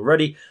you haven't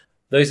already.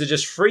 Those are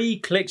just 3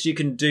 clicks you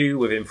can do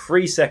within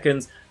 3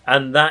 seconds,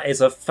 and that is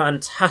a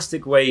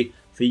fantastic way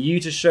for you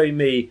to show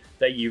me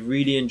that you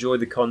really enjoy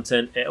the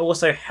content. It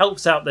also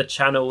helps out the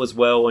channel as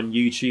well on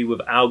YouTube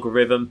with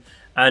algorithm,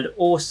 and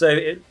also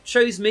it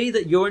shows me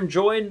that you're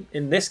enjoying,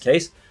 in this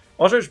case,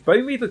 Ossiarch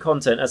Bonereaper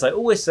content. As I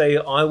always say,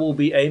 I will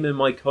be aiming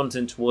my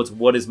content towards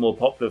what is more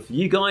popular for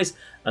you guys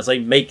as I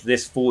make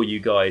this for you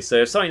guys.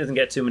 So if something doesn't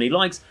get too many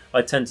likes,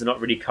 I tend to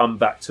not really come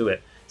back to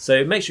it.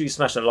 So make sure you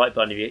smash that like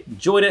button if you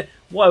enjoyed it.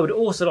 What I would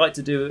also like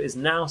to do is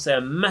now say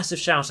a massive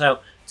shout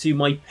out to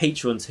my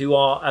patrons, who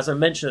are, as I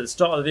mentioned at the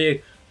start of the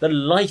video, the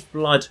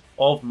lifeblood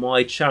of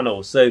my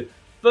channel. So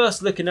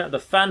first, looking at the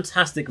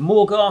fantastic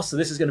Morgasts, so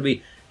this is going to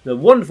be the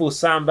wonderful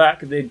Sandback,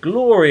 the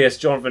glorious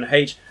Johnathan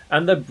H,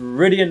 and the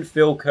brilliant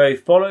Filq,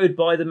 followed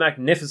by the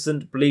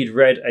magnificent Bleed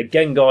Red.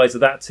 Again, guys,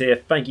 of that tier,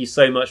 thank you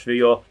so much for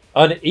your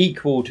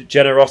unequaled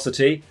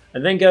generosity.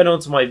 And then going on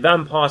to my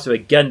vampires, who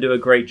again do a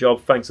great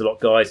job. Thanks a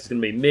lot, guys. It's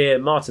going to be Mir,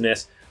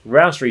 Martinez,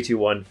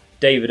 Rouse321,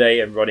 David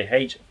A, and Ronni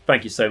H.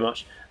 Thank you so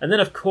much. And then,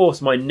 of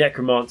course, my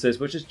Necromancers,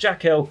 which is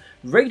Jacq.l,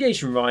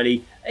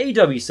 RadiationRiley,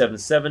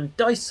 AW77,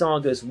 Dice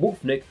Sagas,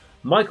 WolfNick,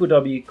 Michal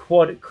W,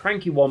 Quad,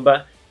 Cranky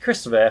Wombat,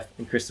 Christopher F,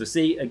 and Christopher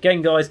C.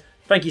 Again, guys,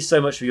 thank you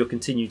so much for your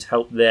continued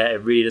help there.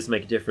 It really does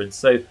make a difference.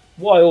 So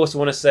what I also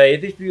want to say,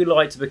 if you would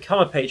like to become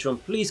a patron,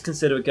 please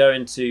consider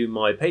going to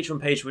my Patreon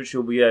page, which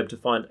you'll be able to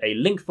find a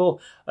link for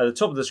at the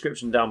top of the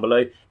description down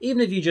below.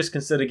 Even if you just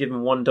consider giving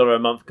 $1 a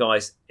month,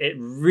 guys, it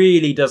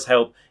really does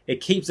help.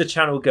 It keeps the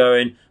channel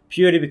going,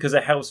 purely because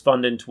it helps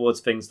funding towards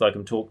things like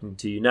I'm talking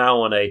to you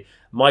now on a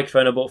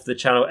microphone I bought for the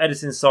channel,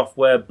 editing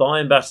software,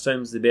 buying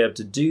battletomes to be able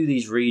to do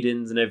these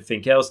readings and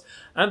everything else,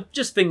 and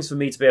just things for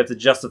me to be able to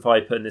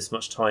justify putting this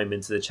much time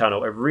into the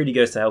channel. It really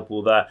goes to help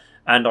all that,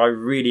 and I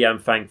really am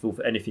thankful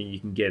for anything you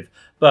can give.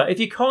 But if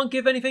you can't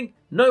give anything,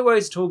 no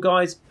worries at all,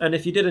 guys. And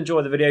if you did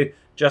enjoy the video,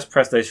 just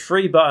press those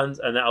 3 buttons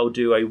and that'll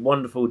do a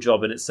wonderful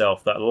job in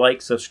itself. That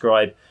like,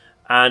 subscribe,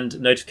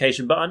 and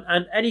notification button,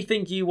 and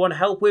anything you want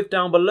help with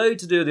down below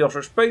to do with the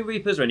Ossiarch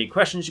Bonereapers, or any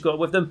questions you got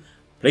with them,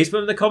 please put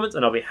them in the comments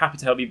and I'll be happy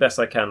to help you best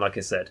I can, like I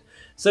said.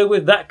 So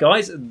with that,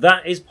 guys,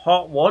 that is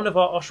part 1 of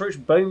our Ossiarch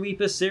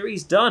Bonereaper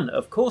series done.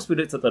 Of course, we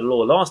looked at the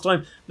lore last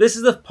time. This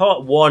is the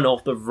part 1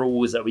 of the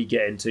rules that we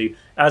get into,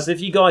 as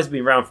if you guys have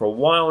been around for a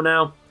while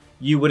now,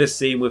 you would have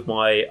seen with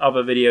my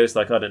other videos,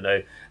 like, I don't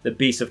know, the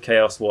Beast of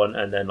Chaos one,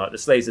 and then like the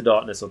Slaves of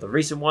Darkness, or the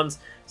recent ones.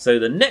 So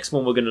the next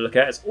one we're going to look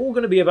at is all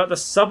going to be about the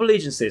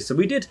sub-allegiances. So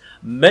we did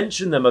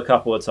mention them a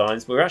couple of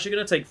times, but we're actually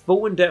going to take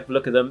full in-depth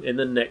look at them in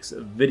the next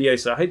video.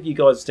 So I hope you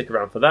guys stick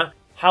around for that.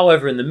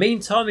 However, in the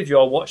meantime, if you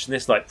are watching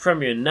this like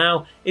premiering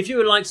now, if you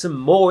would like some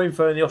more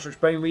info on the Ossiarch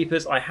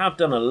Bonereapers, I have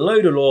done a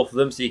load of lore for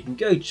them, so you can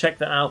go check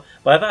that out.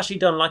 But I've actually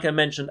done, like I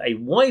mentioned, a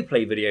why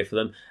play video for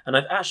them, and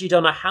I've actually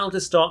done a how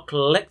to start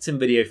collecting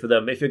video for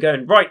them. If you're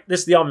going, right, this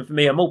is the army for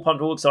me, I'm all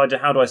pumped, all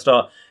excited, how do I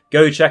start?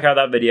 Go check out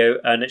that video,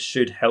 and it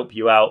should help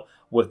you out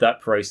with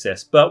that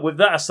process. But with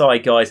that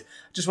aside, guys, I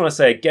just want to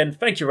say again,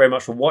 thank you very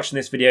much for watching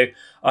this video.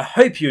 I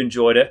hope you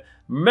enjoyed it.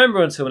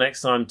 Remember, until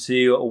next time,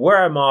 to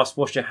wear a mask,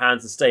 wash your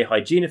hands, and stay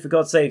hygienic, for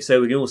God's sake,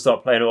 so we can all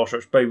start playing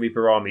Ossiarch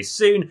Bonereaper Army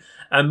soon.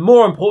 And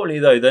more importantly,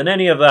 though, than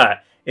any of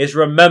that, is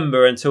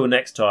remember, until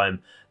next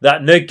time,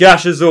 that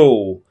Nagash is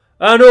all,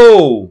 and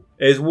all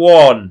is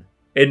one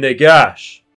in Nagash.